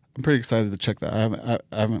excited to check that.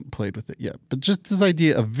 I haven't played with it yet. But just this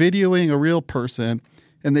idea of videoing a real person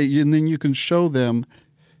and then you can show them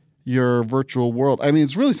your virtual world. I mean,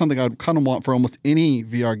 it's really something I'd kind of want for almost any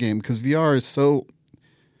VR game because VR is so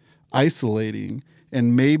isolating,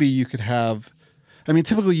 and maybe you could have, I mean,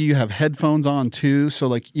 typically you have headphones on too. So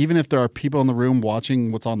like, even if there are people in the room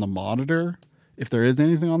watching what's on the monitor, if there is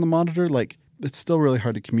anything on the monitor, like it's still really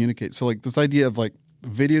hard to communicate. So like this idea of like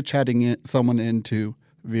video chatting someone into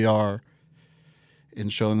VR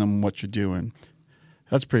and showing them what you're doing,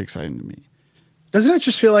 that's pretty exciting to me. Doesn't it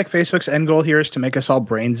just feel like Facebook's end goal here is to make us all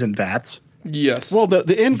brains and vats? Yes. Well,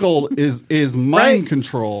 the end goal is mind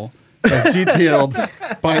control, as detailed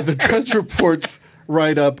by the Drudge Report's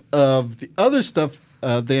write-up of the other stuff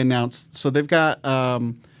they announced. So they've got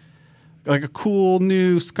like a cool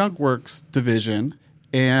new Skunkworks division,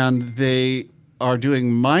 and they are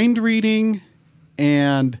doing mind reading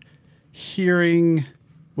and hearing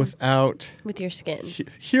with your skin.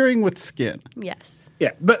 Hearing with skin. Yes.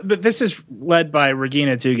 Yeah, but this is led by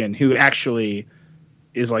Regina Dugan, who actually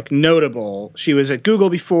is like notable. She was at Google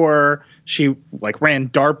before. She like ran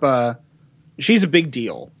DARPA. She's a big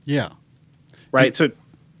deal. Yeah. Right? So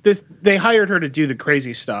they hired her to do the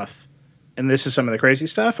crazy stuff, and this is some of the crazy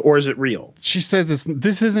stuff, or is it real? She says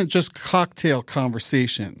this isn't just cocktail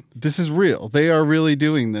conversation. This is real. They are really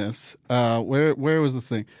doing this. Where was this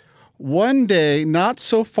thing? One day, not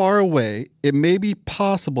so far away, it may be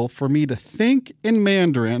possible for me to think in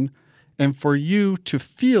Mandarin and for you to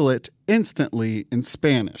feel it instantly in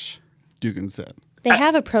Spanish, Dugan said. They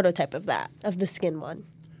have a prototype of that, of the skin one.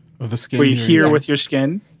 Of the skin. Where you hear yeah. with your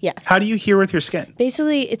skin? Yes. How do you hear with your skin?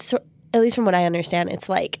 Basically, it's, at least from what I understand, it's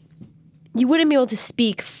like you wouldn't be able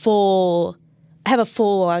to have a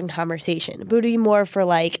full-on conversation. It would be more for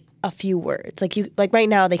like a few words. Like right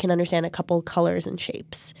now they can understand a couple colors and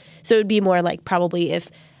shapes. So it would be more like probably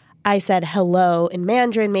if I said hello in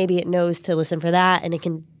Mandarin, maybe it knows to listen for that, and it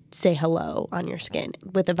can say hello on your skin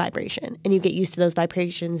with a vibration. And you get used to those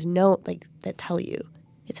vibrations that tell you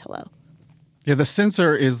it's hello. Yeah, the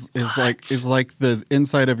sensor is like the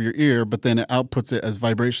inside of your ear, but then it outputs it as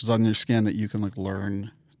vibrations on your skin that you can like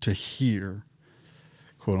learn to hear.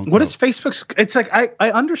 Quote unquote. What is Facebook's? It's like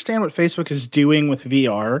I understand what Facebook is doing with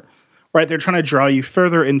VR, right? They're trying to draw you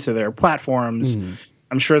further into their platforms.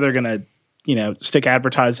 I'm sure they're going to, stick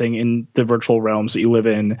advertising in the virtual realms that you live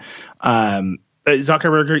in.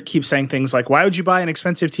 Zuckerberg keeps saying things like, "Why would you buy an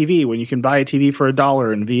expensive TV when you can buy a TV for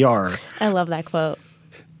 $1 in VR?" I love that quote.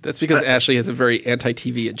 That's because Ashley has a very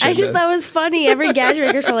anti-TV agenda. I just thought it was funny. Every gadget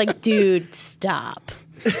makers were like, dude, stop.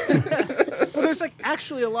 Well, there's like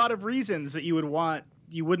actually a lot of reasons that you wouldn't want.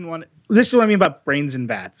 This is what I mean about brains and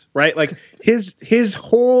vats, right? Like his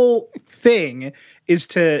whole thing is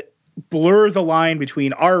to blur the line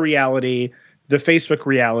between our reality, the Facebook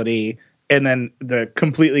reality, and then the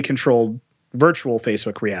completely controlled virtual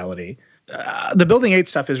Facebook reality. The Building 8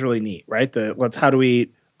 stuff is really neat, right? How do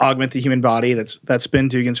we augment the human body? That's been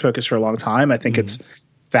Dugan's focus for a long time. I think it's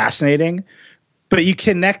fascinating. But you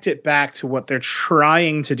connect it back to what they're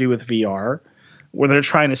trying to do with VR, where they're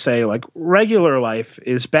trying to say, like, regular life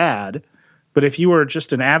is bad, but if you were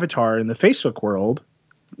just an avatar in the Facebook world,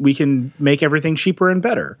 we can make everything cheaper and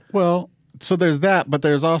better. Well, so there's that, but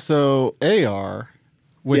there's also AR,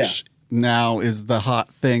 which now is the hot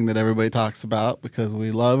thing that everybody talks about because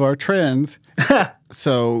we love our trends.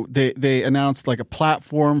 So they announced like a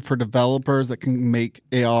platform for developers that can make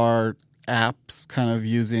AR apps kind of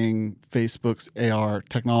using Facebook's AR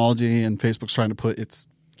technology, and Facebook's trying to put its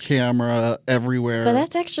camera everywhere. But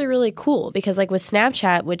that's actually really cool because like with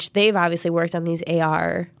Snapchat, which they've obviously worked on these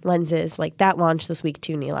AR lenses, like that launched this week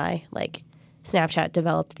too, Nilay. Like Snapchat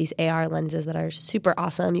developed these AR lenses that are super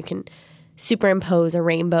awesome. You can superimpose a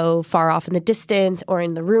rainbow far off in the distance or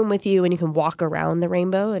in the room with you, and you can walk around the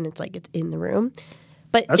rainbow and it's like it's in the room.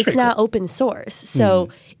 But it's not open source. So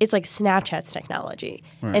it's like Snapchat's technology.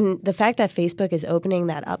 Right. And the fact that Facebook is opening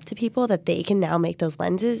that up to people that they can now make those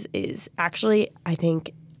lenses is actually, I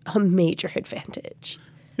think, a major advantage.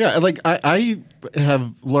 Yeah, like I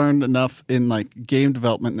have learned enough in like game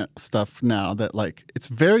development stuff now that like it's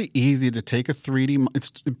very easy to take a 3D.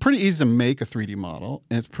 It's pretty easy to make a 3D model,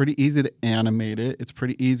 and it's pretty easy to animate it. It's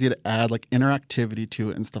pretty easy to add like interactivity to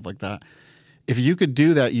it and stuff like that. If you could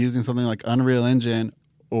do that using something like Unreal Engine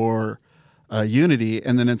or Unity,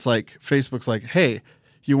 and then it's like Facebook's like, hey,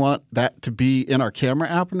 you want that to be in our camera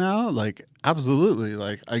app now? Like, absolutely.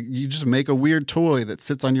 Like, you just make a weird toy that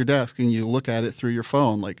sits on your desk and you look at it through your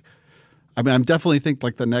phone. Like, I mean, I definitely think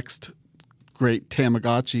like the next great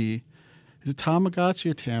Tamagotchi is it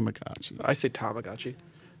Tamagotchi or Tamagotchi? I say Tamagotchi.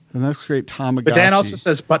 The next great Tamagotchi. But Dan also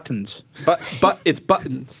says buttons. But it's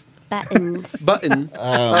buttons. Buttons. Button.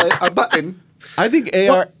 A button. I think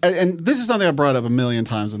AR, and this is something I brought up a million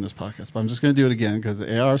times in this podcast, but I'm just going to do it again because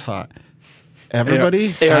AR is hot.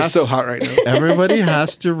 Everybody AR is so hot right now. Everybody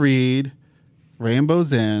has to read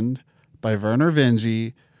Rainbow's End by Werner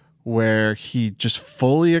Vinge, where he just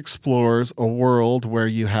fully explores a world where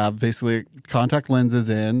you have basically contact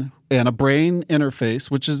lenses in and a brain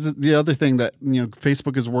interface, which is the other thing that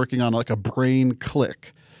Facebook is working on, like a brain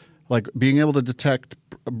click, like being able to detect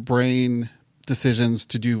brain decisions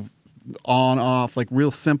to do on off, like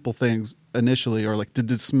real simple things initially, or like to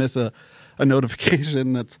dismiss a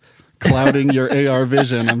notification that's clouding your AR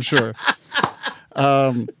vision, I'm sure.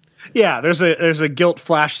 Yeah, there's a guilt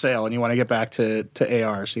flash sale and you want to get back to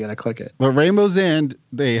AR, so you got to click it. But Rainbow's End,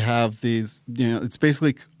 they have these, it's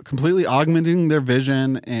basically completely augmenting their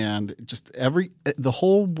vision, and just the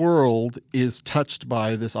whole world is touched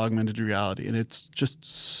by this augmented reality, and it's just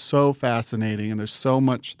so fascinating, and there's so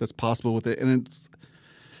much that's possible with it, and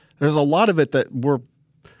there's a lot of it that we're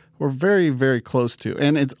very, very close to.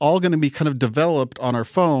 And it's all going to be kind of developed on our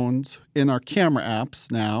phones in our camera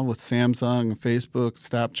apps now with Samsung, Facebook,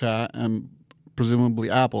 Snapchat, and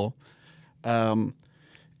presumably Apple. And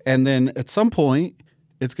then at some point,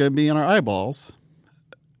 it's going to be in our eyeballs,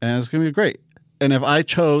 and it's going to be great. And if I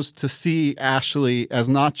chose to see Ashley as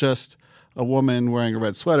not just a woman wearing a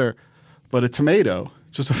red sweater, but a tomato,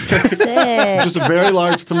 just a very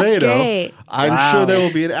large tomato, Great. I'm sure there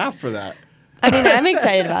will be an app for that. I mean, I'm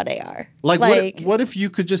excited about AR. What if you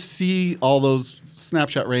could just see all those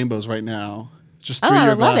Snapchat rainbows right now, just through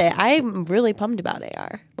your glasses? I love it. I'm really pumped about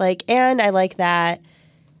AR. And I like that.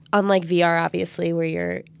 Unlike VR, obviously, where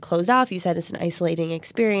you're closed off, you said it's an isolating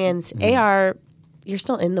experience. AR, you're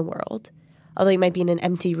still in the world. Although you might be in an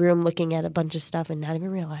empty room looking at a bunch of stuff and not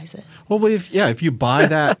even realize it. Well, if you buy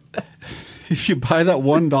that, if you buy that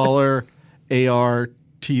 $1 AR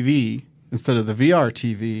TV instead of the VR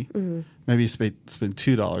TV. Maybe you spend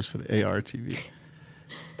 $2 for the AR TV.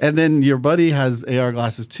 And then your buddy has AR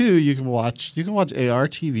glasses too. You can watch AR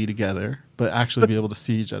TV together, but actually be able to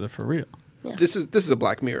see each other for real. Yeah. This is a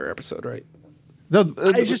Black Mirror episode, right? No,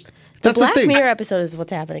 The that's Black the thing. Mirror episode is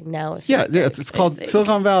what's happening now. Yeah, it's called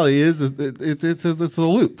Silicon Valley. It's a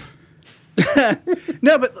loop.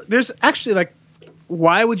 No, but there's actually like,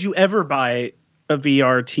 why would you ever buy a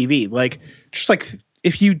VR TV? Like, just like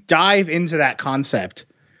if you dive into that concept,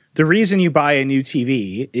 the reason you buy a new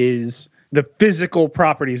TV is the physical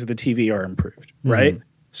properties of the TV are improved, right?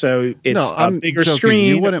 So it's a bigger joking.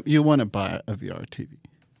 screen. You wouldn't buy a VR TV.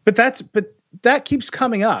 But that keeps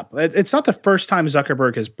coming up. It's not the first time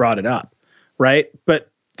Zuckerberg has brought it up, right? But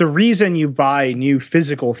the reason you buy new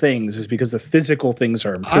physical things is because the physical things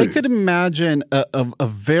are improved. I could imagine a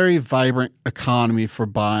very vibrant economy for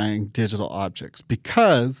buying digital objects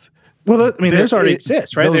because those already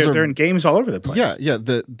exist, right? They're in games all over the place. Yeah.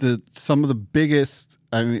 The some of the biggest.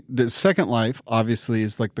 I mean, the Second Life obviously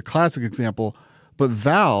is like the classic example, but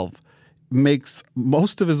Valve makes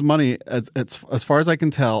most of his money, as far as I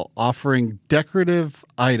can tell, offering decorative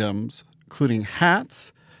items, including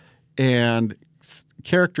hats and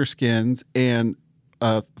character skins and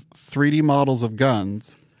 3D models of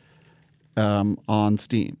guns on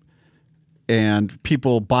Steam. And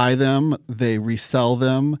people buy them, they resell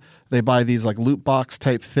them, they buy these like loot box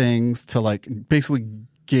type things to like basically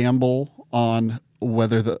gamble on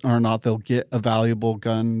whether or not they'll get a valuable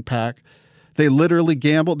gun pack. They literally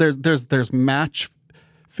gamble. There's match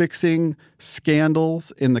fixing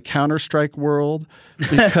scandals in the Counter-Strike world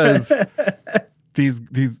because these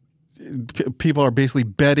people are basically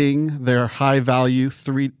betting their high value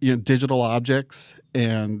digital objects,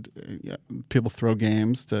 and people throw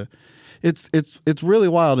games to. It's really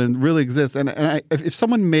wild and really exists. And if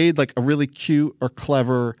someone made like a really cute or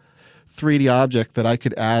clever 3D object that I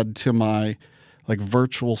could add to my like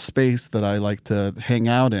virtual space that I like to hang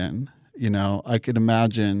out in, I could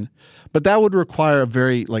imagine, but that would require a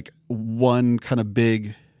very like one kind of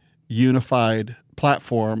big unified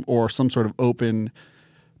platform or some sort of open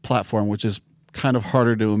platform, which is kind of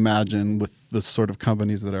harder to imagine with the sort of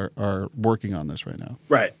companies that are working on this right now.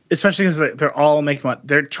 Right. Especially because they're all making money.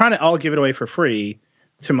 They're trying to all give it away for free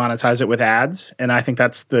to monetize it with ads. And I think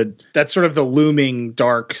that's sort of the looming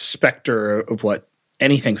dark specter of what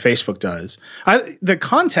anything Facebook does. The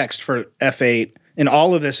context for F8 and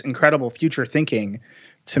all of this incredible future thinking,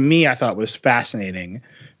 to me, I thought was fascinating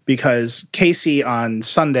because Casey on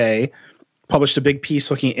Sunday published a big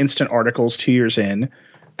piece looking at instant articles 2 years in.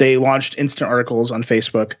 They launched instant articles on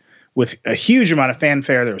Facebook with a huge amount of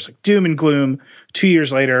fanfare. There was like doom and gloom. 2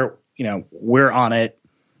 years later, we're on it.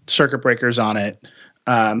 Circuit Breaker's on it.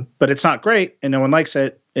 But it's not great and no one likes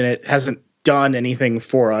it. And it hasn't done anything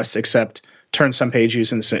for us except turn some page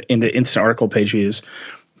views into instant article page views.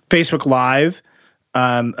 Facebook Live,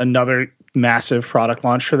 another massive product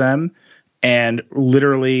launch for them. And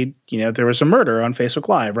literally, there was a murder on Facebook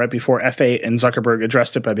Live right before F8 and Zuckerberg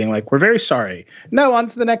addressed it by being like, we're very sorry. No, on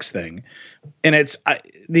to the next thing. And it's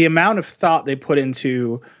the amount of thought they put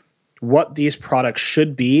into what these products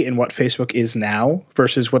should be and what Facebook is now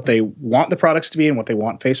versus what they want the products to be and what they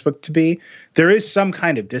want Facebook to be. There is some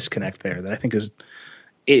kind of disconnect there that I think is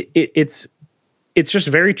it's just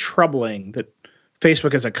very troubling that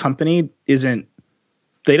Facebook as a company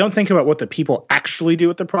they don't think about what the people actually do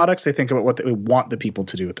with the products. They think about what they want the people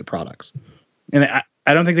to do with the products. And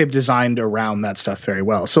I don't think they've designed around that stuff very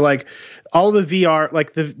well. So like all the VR,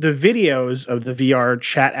 like the videos of the VR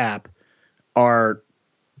chat app are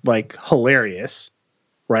like hilarious,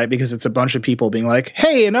 right? Because it's a bunch of people being like,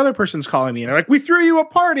 hey, another person's calling me. And they're like, we threw you a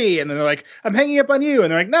party. And then they're like, I'm hanging up on you.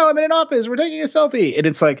 And they're like, no, I'm in an office. We're taking a selfie. And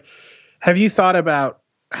it's like, have you thought about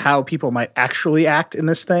how people might actually act in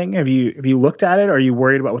this thing? Have you looked at it? Are you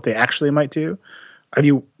worried about what they actually might do? Have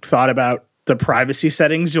you thought about the privacy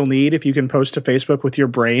settings you'll need if you can post to Facebook with your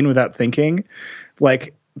brain without thinking?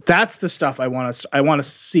 Like that's the stuff I want to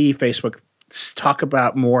see Facebook talk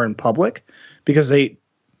about more in public because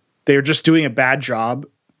they're just doing a bad job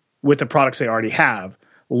with the products they already have,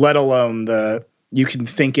 let alone you can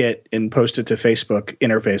think it and post it to Facebook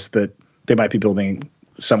interface that they might be building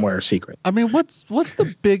somewhere secret. I mean, what's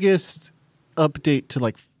the biggest update to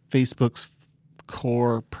like Facebook's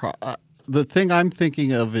core? The thing I'm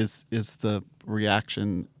thinking of is the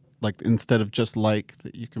reaction, like instead of just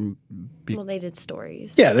that you can be. Well, they did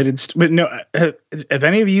stories. Yeah, they did. But no, have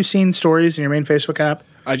any of you seen stories in your main Facebook app?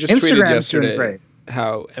 I just tweeted yesterday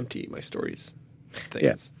how empty my stories thing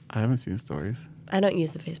is. I haven't seen stories. I don't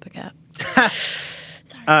use the Facebook app.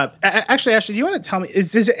 Sorry. Actually, Ashley, do you want to tell me,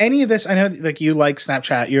 is any of this, I know like you like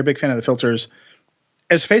Snapchat, you're a big fan of the filters.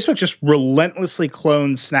 As Facebook just relentlessly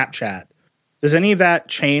clones Snapchat, does any of that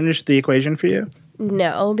change the equation for you?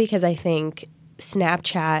 No, because I think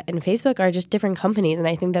Snapchat and Facebook are just different companies. And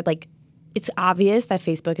I think that like it's obvious that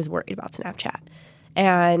Facebook is worried about Snapchat.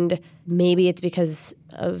 And maybe it's because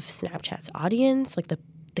of Snapchat's audience, like the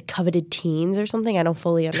coveted teens or something. I don't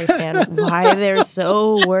fully understand why they're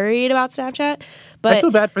so worried about Snapchat. But I feel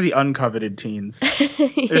bad for the uncoveted teens.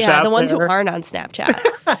 yeah, the ones who aren't on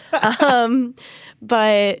Snapchat.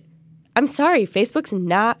 But I'm sorry, Facebook's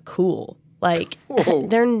not cool. Like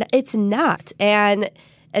it's not. And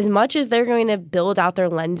as much as they're going to build out their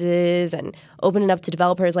lenses and open it up to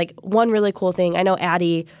developers, like one really cool thing, I know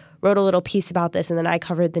Addie wrote a little piece about this and then I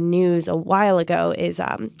covered the news a while ago, is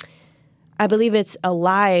I believe it's a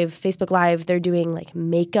Facebook Live, they're doing like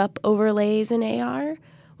makeup overlays in AR,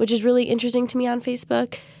 which is really interesting to me on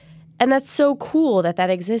Facebook. And that's so cool that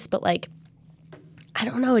exists, but like, I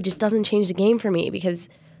don't know, it just doesn't change the game for me because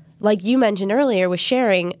like you mentioned earlier with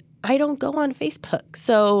sharing, I don't go on Facebook.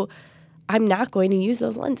 So I'm not going to use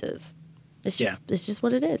those lenses. It's just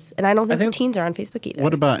what it is. And I don't think the teens are on Facebook either.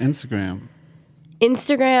 What about Instagram?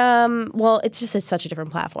 Instagram, well, it's just such a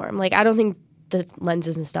different platform. Like I don't think the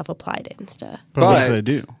lenses and stuff apply to Insta. But what if they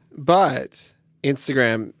do? But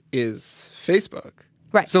Instagram is Facebook.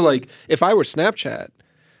 Right. So like if I were Snapchat,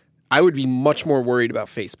 I would be much more worried about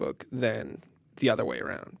Facebook than the other way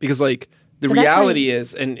around. Because like the reality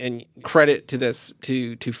is, and credit to this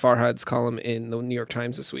to Farhad's column in the New York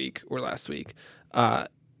Times this week or last week,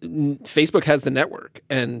 Facebook has the network.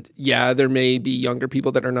 And yeah, there may be younger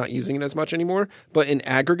people that are not using it as much anymore, but in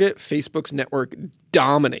aggregate, Facebook's network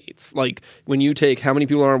dominates. Like when you take how many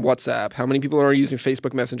people are on WhatsApp, how many people are using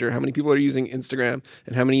Facebook Messenger, how many people are using Instagram,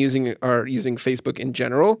 and how many are using Facebook in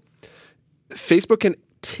general, Facebook can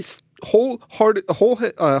wholesale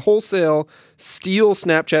steal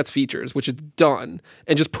Snapchat's features, which is done,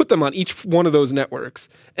 and just put them on each one of those networks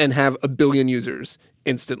and have 1 billion users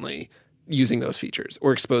instantly using those features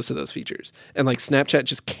or exposed to those features. And like Snapchat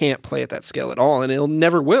just can't play at that scale at all, and it'll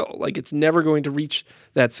never will. Like it's never going to reach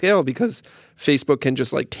that scale because Facebook can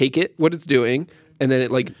just like take what it's doing and then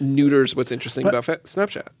it like neuters what's interesting about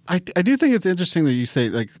Snapchat. I do think it's interesting that you say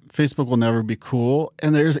like Facebook will never be cool,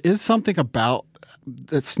 and there is something about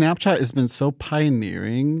that Snapchat has been so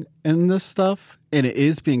pioneering in this stuff, and it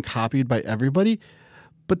is being copied by everybody.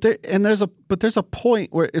 But there's a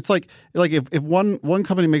point where it's like if one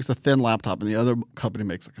company makes a thin laptop and the other company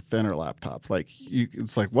makes like a thinner laptop,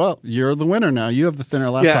 it's like, well, you're the winner now. You have the thinner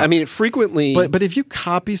laptop. Yeah, I mean, frequently. But if you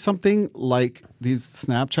copy something like these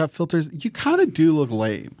Snapchat filters, you kind of do look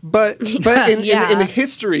lame. But in the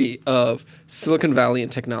history of Silicon Valley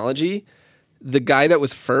and technology, the guy that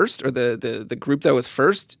was first or the group that was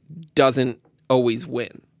first doesn't always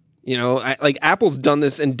win. You know, like Apple's done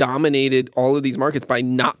this and dominated all of these markets by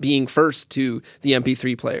not being first to the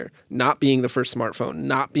MP3 player, not being the first smartphone,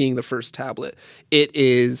 not being the first tablet. It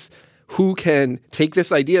is who can take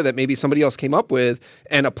this idea that maybe somebody else came up with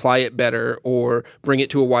and apply it better or bring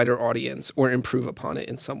it to a wider audience or improve upon it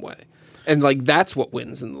in some way. And like that's what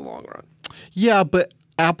wins in the long run. Yeah, but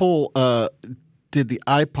Apple did the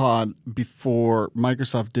iPod before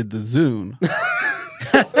Microsoft did the Zune.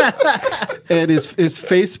 And is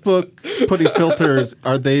Facebook putting filters?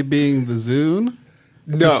 Are they being the Zune?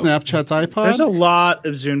 No. To Snapchat's iPod? There's a lot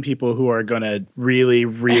of Zune people who are going to really,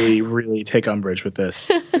 really, really take umbrage with this.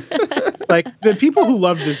 Like the people who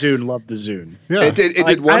love the Zune. Yeah. It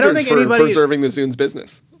did wonders for preserving the Zune's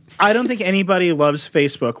business. I don't think anybody loves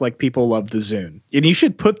Facebook like people love the Zune. And you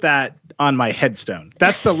should put that on my headstone.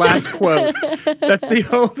 That's the last quote. That's the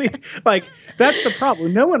only, that's the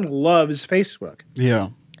problem. No one loves Facebook. Yeah.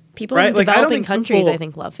 People in developing countries, I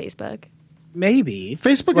think, love Facebook. Maybe.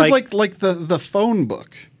 Facebook is like the phone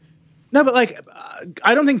book. No, but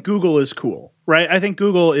I don't think Google is cool, right? I think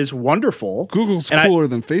Google is wonderful. Google's cooler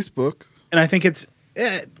than Facebook. And I think it's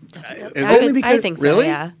only because, I think so, really?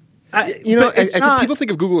 Yeah. I think people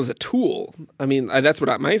think of Google as a tool. I mean, that's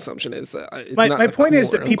what my assumption is. It's my point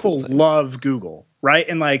is that people love Google, right?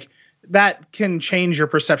 And that can change your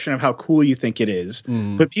perception of how cool you think it is.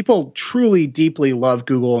 But people truly, deeply love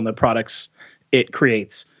Google and the products it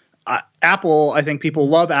creates. Apple, I think people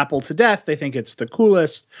love Apple to death. They think it's the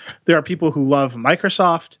coolest. There are people who love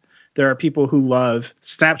Microsoft. There are people who love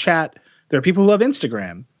Snapchat. There are people who love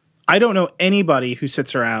Instagram. I don't know anybody who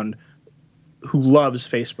sits around who loves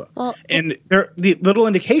Facebook. Well, and the little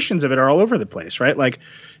indications of it are all over the place, right?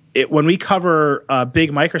 When we cover a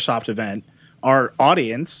big Microsoft event, our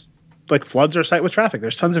audience like floods our site with traffic.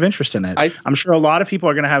 There's tons of interest in it. I'm sure a lot of people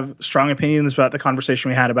are going to have strong opinions about the conversation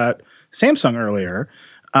we had about Samsung earlier.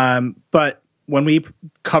 But when we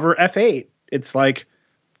cover F8, it's like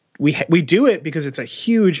we do it because it's a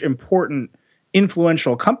huge, important,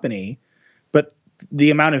 influential company, but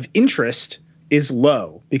the amount of interest is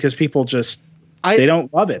low because people just they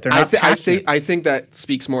don't love it. They're not passionate. I think that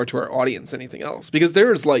speaks more to our audience than anything else, because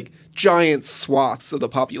there's like giant swaths of the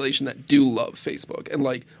population that do love Facebook and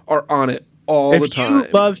like are on it all the time. If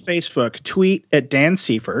you love Facebook, tweet at Dan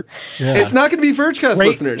Seifert. Yeah. It's not going to be Vergecast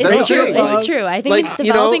listeners. It's true. It's true. I think it's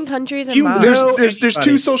developing countries and moms. There's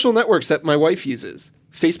two social networks that my wife uses: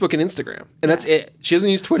 Facebook and Instagram, and that's it. She doesn't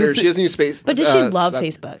use Twitter. She doesn't use Space. But does she love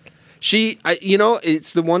Facebook?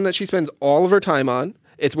 It's the one that she spends all of her time on.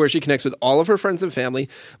 It's where she connects with all of her friends and family.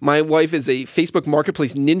 My wife is a Facebook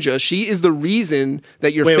Marketplace ninja. She is the reason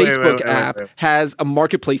that your Facebook app has a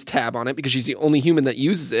Marketplace tab on it, because she's the only human that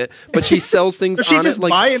uses it. But she sells things on it like crazy. Does she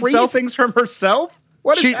just buy and sell things from herself?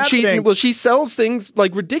 What is happening? She sells things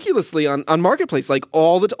like ridiculously on Marketplace, like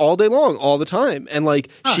all day long, all the time. And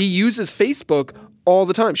like she uses Facebook all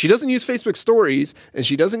the time. She doesn't use Facebook Stories, and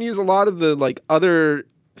she doesn't use a lot of the like other,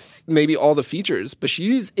 maybe all the features, but she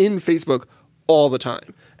uses in Facebook all the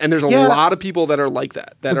time. And there's a lot of people that are like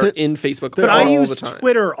that are in Facebook all the time. But I use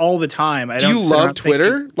Twitter all the time. Do you love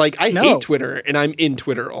Twitter? Like, I hate Twitter, and I'm in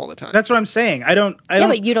Twitter all the time. That's what I'm saying.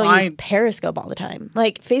 But you don't use Periscope all the time.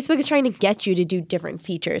 Like, Facebook is trying to get you to do different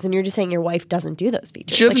features, and you're just saying your wife doesn't do those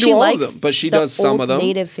features. She doesn't do all of them, but she does some of them.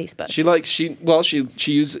 Native Facebook.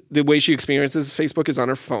 She uses the way she experiences Facebook is on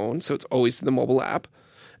her phone, so it's always the mobile app.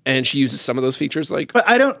 And she uses some of those features like But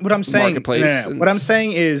I don't what I'm saying Marketplace. What I'm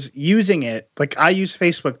saying is using it, like I use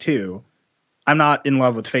Facebook too. I'm not in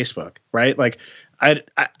love with Facebook, right? Like I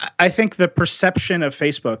think the perception of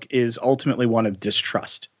Facebook is ultimately one of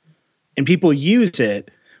distrust. And people use it,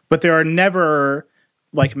 but there are never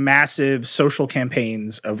like massive social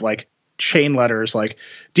campaigns of like chain letters like,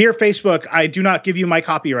 "Dear Facebook, I do not give you my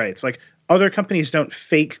copyrights." Like other companies don't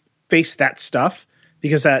face that stuff,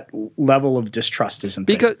 because that level of distrust isn't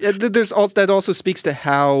there. Because that also speaks to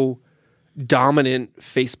how dominant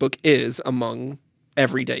Facebook is among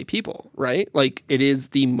everyday people, right? Like it is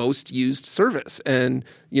the most used service. And,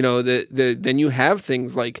 then you have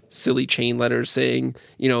things like silly chain letters saying,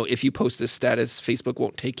 if you post this status, Facebook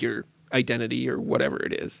won't take your identity or whatever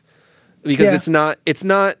it is. Because it's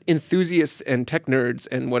not enthusiasts and tech nerds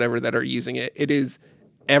and whatever that are using it. It is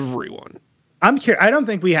everyone. I'm curious. I don't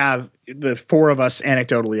think we have the four of us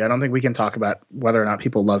anecdotally. I don't think we can talk about whether or not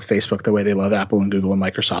people love Facebook the way they love Apple and Google and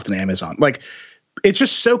Microsoft and Amazon. Like, it's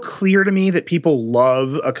just so clear to me that people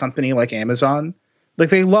love a company like Amazon.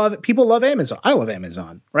 Like people love Amazon. I love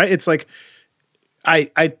Amazon, right? It's like,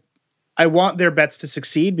 I want their bets to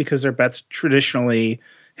succeed because their bets traditionally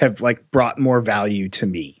have like brought more value to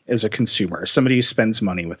me as a consumer, somebody who spends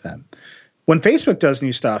money with them. When Facebook does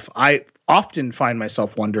new stuff, I often find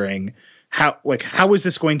myself wondering, how is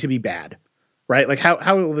this going to be bad, right? Like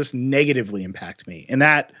how will this negatively impact me? And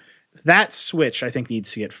that switch I think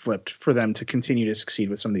needs to get flipped for them to continue to succeed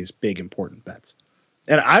with some of these big important bets.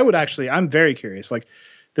 And I'm very curious, like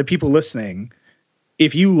the people listening,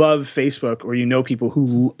 if you love Facebook or people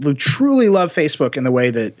who truly love Facebook in the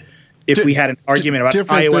way that if we had an argument about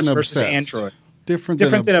iOS versus Android, different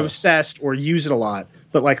than obsessed or use it a lot,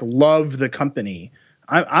 but like love the company.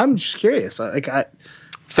 I'm just curious.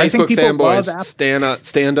 Facebook fanboys, stand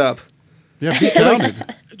up. Yeah, be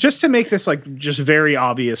counted. Just to make this like just very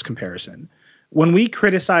obvious comparison, when we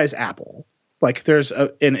criticize Apple, like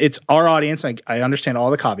and it's our audience, I understand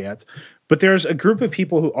all the caveats, but there's a group of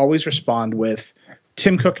people who always respond with,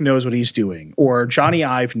 Tim Cook knows what he's doing, or Johnny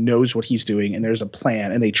Ive knows what he's doing, and there's a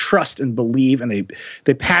plan, and they trust and believe, and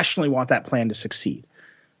they passionately want that plan to succeed.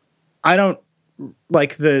 I don't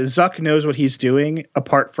like the Zuck knows what he's doing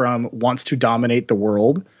apart from wants to dominate the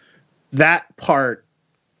world. That part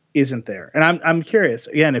isn't there. And I'm curious,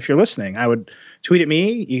 again, if you're listening, I would tweet at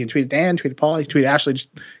me. You can tweet at Dan, tweet at Paul, you can tweet at Ashley. Just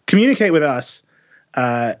communicate with us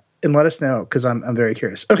and let us know, because I'm very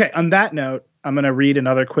curious. Okay, on that note, I'm going to read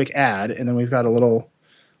another quick ad, and then we've got a little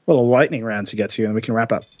lightning round to get to, and we can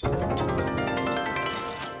wrap up.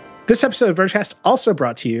 This episode of Vergecast also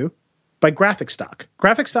brought to you by GraphicStock.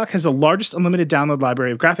 GraphicStock has the largest unlimited download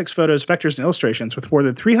library of graphics, photos, vectors, and illustrations with more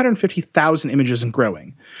than 350,000 images and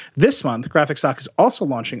growing. This month, GraphicStock is also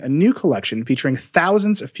launching a new collection featuring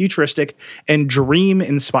thousands of futuristic and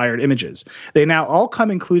dream-inspired images. They now all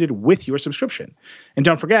come included with your subscription. And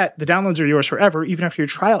don't forget, the downloads are yours forever, even after your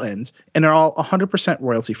trial ends, and they're all 100%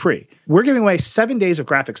 royalty-free. We're giving away 7 days of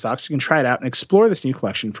GraphicStock, so you can try it out and explore this new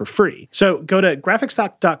collection for free. So go to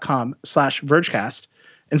graphicstock.com/Vergecast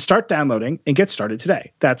and start downloading and get started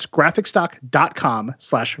today. That's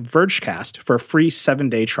graphicstock.com/vergecast for a free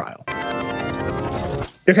 7-day trial.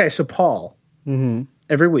 Okay, so Paul,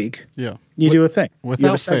 every week you do a thing.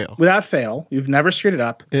 Without fail. Without fail. You've never screwed it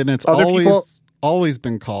up. And it's Other always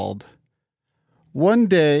been called, one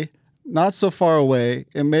day, not so far away,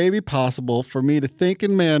 it may be possible for me to think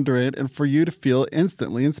in Mandarin and for you to feel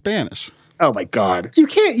instantly in Spanish. Oh my God. You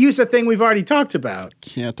can't use a thing we've already talked about.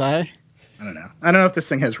 Can't I? I don't know. I don't know if this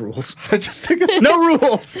thing has rules. I just think it's No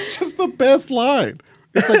rules. It's just the best line.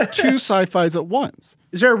 It's like two sci-fis at once.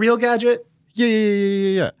 Is there a real gadget?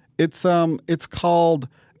 Yeah. It's called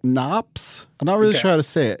Knops. I'm not really sure how to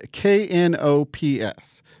say it.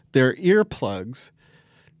 Knops. They're earplugs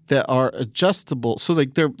that are adjustable. So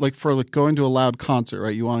they're like for like going to a loud concert,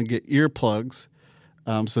 right? You want to get earplugs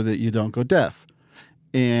so that you don't go deaf.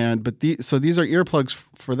 So these are earplugs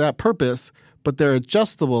for that purpose, but they're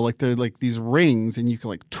adjustable. Like they're like these rings, and you can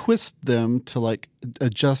like twist them to like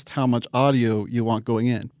adjust how much audio you want going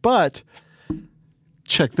in. But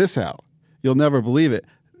check this out. You'll never believe it.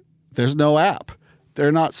 There's no app.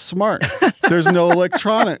 They're not smart. There's no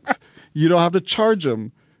electronics. You don't have to charge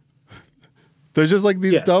them. They're just like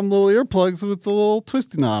these dumb little earplugs with the little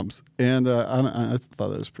twisty knobs. And I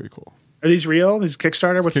thought that was pretty cool. Are these real? This is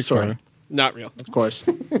Kickstarter? What's the story? Not real. Of course.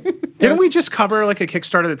 Didn't we just cover like a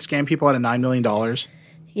Kickstarter that scammed people out of $9 million?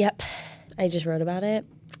 Yep. I just wrote about it.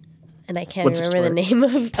 And I can't What's the remember the name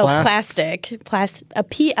of plastic. A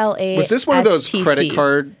PLA. Was this one of those credit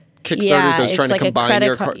card Kickstarters that was trying to combine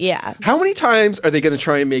your card? Yeah. How many times are they going to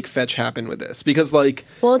try and make fetch happen with this? Because like,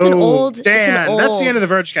 well, it's an old. Dan, that's the end of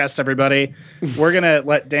the Vergecast, everybody. We're gonna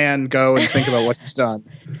let Dan go and think about what he's done.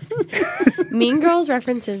 Mean Girls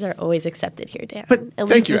references are always accepted here, Dan. But at thank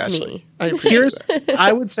least you, with Ashley. me. I appreciate that.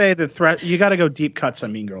 I would say the threat. You got to go deep cuts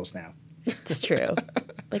on Mean Girls now. It's true.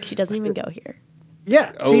 Like she doesn't even go here.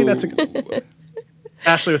 Yeah. See, that's a good.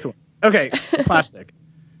 Ashley with the one. Okay, plastic.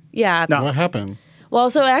 Yeah. No. What happened? Well,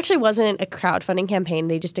 so it actually wasn't a crowdfunding campaign.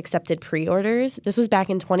 They just accepted pre-orders. This was back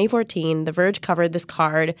in 2014. The Verge covered this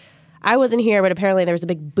card. I wasn't here, but apparently there was a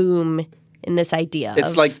big boom in this idea.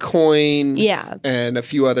 It's like Coin Yeah. and a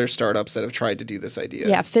few other startups that have tried to do this idea.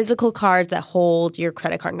 Yeah, physical cards that hold your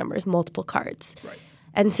credit card numbers, multiple cards. Right.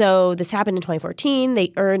 And so this happened in 2014.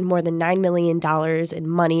 They earned more than $9 million in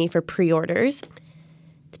money for pre-orders.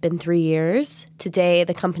 It's been 3 years. Today,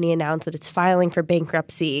 the company announced that it's filing for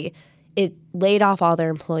bankruptcy. It laid off all their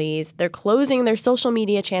employees. They're closing their social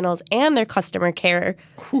media channels and their customer care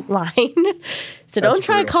line. So don't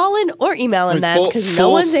try calling or emailing them because no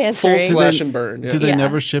one's answering. Full slash and burn. Yeah. Do they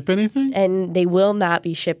never ship anything? And they will not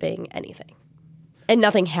be shipping anything. And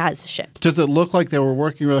nothing has shipped. Does it look like they were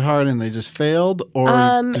working really hard and they just failed? Or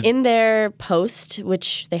in their post,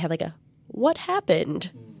 which they had like a "what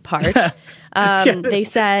happened" part, they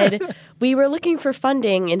said, we were looking for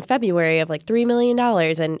funding in February of like $3 million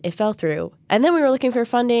and it fell through. And then we were looking for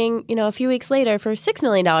funding, a few weeks later for $6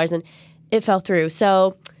 million and it fell through.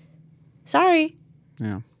 So, sorry.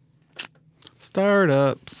 Yeah.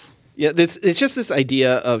 Startups. Yeah, it's just this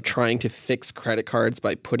idea of trying to fix credit cards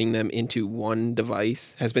by putting them into one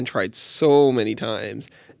device has been tried so many times.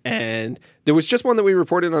 And there was just one that we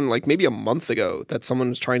reported on like maybe a month ago that someone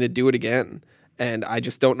was trying to do it again. And I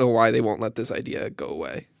just don't know why they won't let this idea go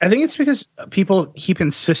away. I think it's because people keep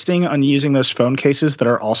insisting on using those phone cases that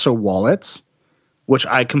are also wallets, which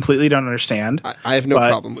I completely don't understand. I have no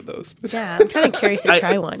problem with those. Yeah, I'm kind of curious to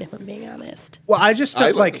try one if I'm being honest. Well, I just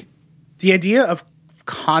don't like the idea of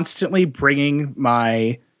constantly bringing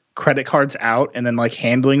my credit cards out and then like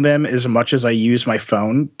handling them as much as I use my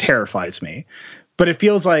phone terrifies me. But it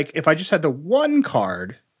feels like if I just had the one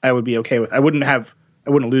card, I would be okay with. I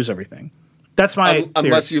wouldn't lose everything. That's my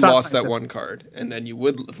unless theory. you lost that one card, and then you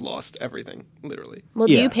would have lost everything, literally. Well,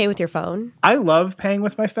 do you pay with your phone? I love paying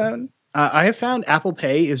with my phone. I have found Apple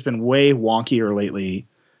Pay has been way wonkier lately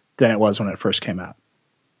than it was when it first came out.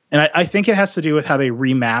 And I think it has to do with how they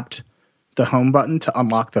remapped the home button to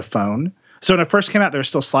unlock the phone. So when it first came out, there was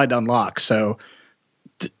still slide to unlock. So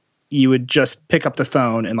you would just pick up the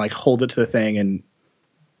phone and like hold it to the thing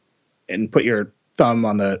and put your thumb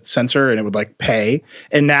on the sensor and it would like pay.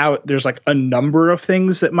 And now there's like a number of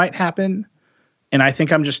things that might happen. And I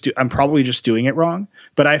think I'm probably just doing it wrong.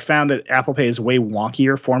 But I found that Apple Pay is way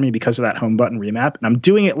wonkier for me because of that home button remap. And I'm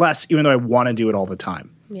doing it less, even though I want to do it all the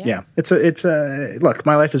time. Yeah. It's a look,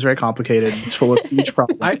 my life is very complicated. It's full of huge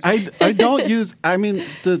problems. I don't use,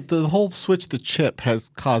 the whole switch to chip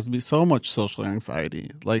has caused me so much social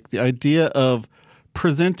anxiety. Like the idea of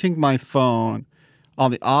presenting my phone on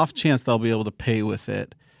the off chance that I'll be able to pay with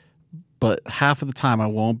it, but half of the time I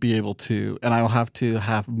won't be able to, and I'll have to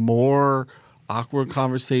have more awkward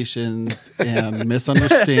conversations and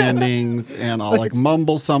misunderstandings, and I'll like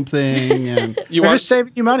mumble something. And You They're want just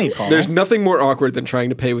saving you money, Paul. There's nothing more awkward than trying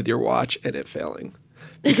to pay with your watch and it failing.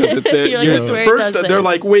 Because You're like, I swear it first does they're this.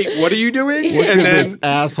 like, "Wait, what are you doing?" look and at then this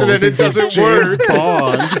asshole. and then it thinks he's doesn't James work.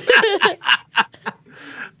 Bond.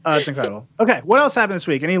 That's incredible. Okay, what else happened this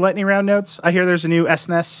week? Any lightning round notes? I hear there's a new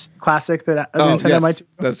SNES classic that Nintendo might do.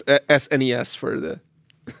 That's SNES for the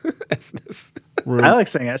SNES. I like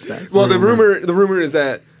saying SNES. Well, the rumor is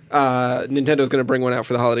that Nintendo's going to bring one out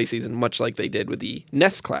for the holiday season, much like they did with the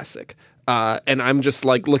NES Classic. And I'm just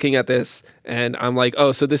like looking at this, and I'm like,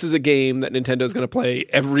 oh, so this is a game that Nintendo's going to play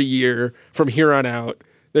every year from here on out.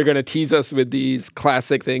 They're going to tease us with these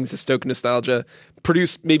classic things to stoke nostalgia,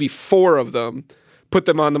 produce maybe 4 of them, put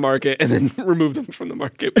them on the market, and then remove them from the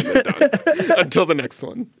market when they're done until the next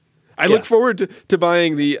one. I look forward to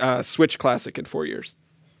buying the Switch Classic in 4 years.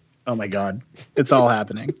 Oh my God, it's all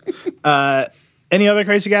happening. Any other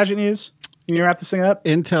crazy gadget news? Can you wrap this thing up?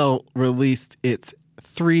 Intel released its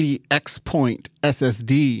 3D X Point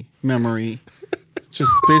SSD memory,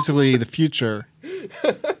 just basically the future.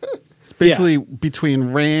 It's basically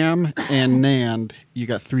between RAM and NAND, you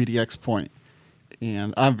got 3D X Point.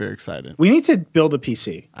 And I'm very excited. We need to build a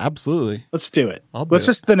PC. Absolutely. Let's do it. I'll do Let's it.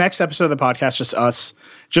 just the next episode of the podcast, just us,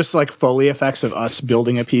 just like Foley effects of us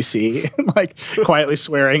building a PC, and like quietly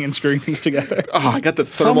swearing and screwing things together. Oh, I got the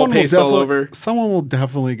thermal paste all over. Someone will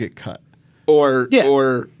definitely get cut. Or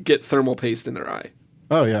get thermal paste in their eye.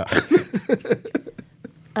 Oh, yeah.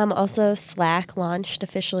 Also, Slack launched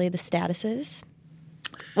officially the statuses,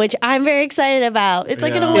 which I'm very excited about. It's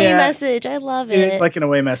like an away message. I love it. It's like an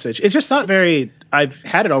away message. It's just not very. I've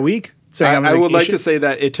had it all week. Saying I'm on I would like vacation. to say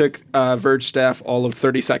that it took Verge staff all of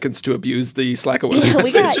 30 seconds to abuse the Slack away Yeah, we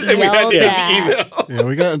message. got and we had to yelled get at. the email. Yeah,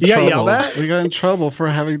 we got in You got trouble. yelled at? We got in trouble for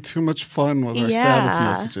having too much fun with our status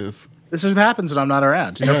messages. This is what happens when I'm not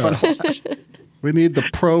around. No Yeah. fun. We need the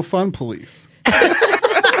pro fun police.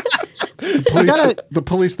 The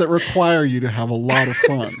police that require you to have a lot of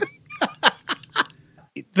fun.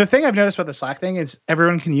 The thing I've noticed about the Slack thing is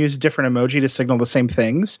everyone can use different emoji to signal the same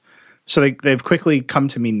things. So they've quickly come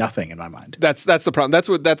to mean nothing in my mind. That's the problem.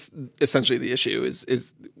 That's essentially the issue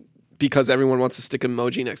is because everyone wants to stick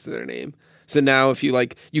emoji next to their name. So now if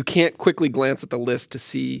you can't quickly glance at the list to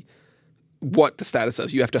see what the status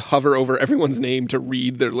is. You have to hover over everyone's name to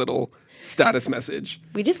read their little status message.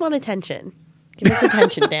 We just want attention. Give us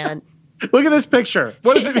attention, Dan. Look at this picture.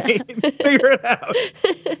 What does it mean? Figure it out.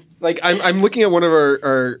 Like I'm looking at one of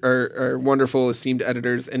our wonderful esteemed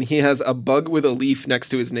editors, and he has a bug with a leaf next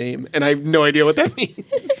to his name, and I have no idea what that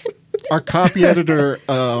means. Our copy editor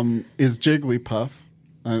is Jigglypuff.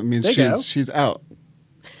 I mean, There you go. she's out.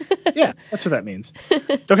 Yeah, that's what that means.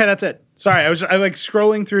 Okay, that's it. Sorry, I like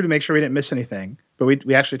scrolling through to make sure we didn't miss anything, but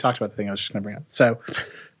we actually talked about the thing I was just going to bring up. So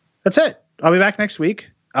that's it. I'll be back next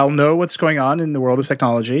week. I'll know what's going on in the world of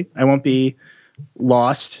technology. I won't be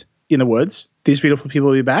lost in the woods. These beautiful people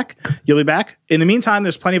will be back. You'll be back. In the meantime,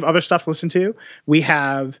 there's plenty of other stuff to listen to. We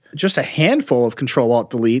have just a handful of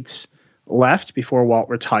Control-Alt-Deletes left before Walt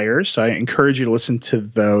retires, so I encourage you to listen to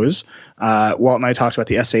those. Walt and I talked about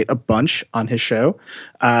the S8 a bunch on his show.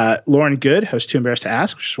 Lauren Good hosts Too Embarrassed to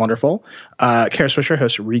Ask, which is wonderful. Kara Swisher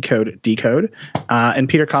hosts Recode Decode. And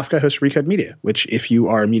Peter Kafka hosts Recode Media, which, if you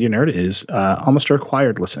are a media nerd, is almost a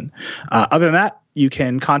required listen. Other than that, you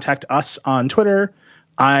can contact us on Twitter.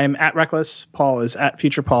 I'm at Reckless. Paul is at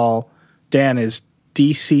Future Paul. Dan is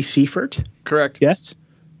DC Seifert. Correct. Yes.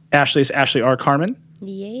 Ashley is Ashley R. Carmen.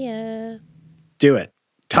 Yeah. Do it.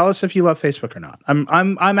 Tell us if you love Facebook or not.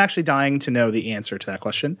 I'm actually dying to know the answer to that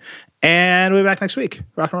question. And we'll be back next week.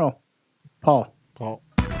 Rock and roll. Paul. Paul.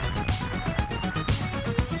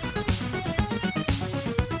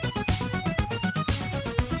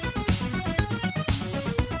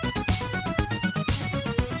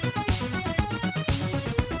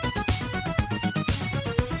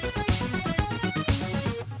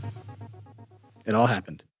 It all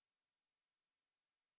happened.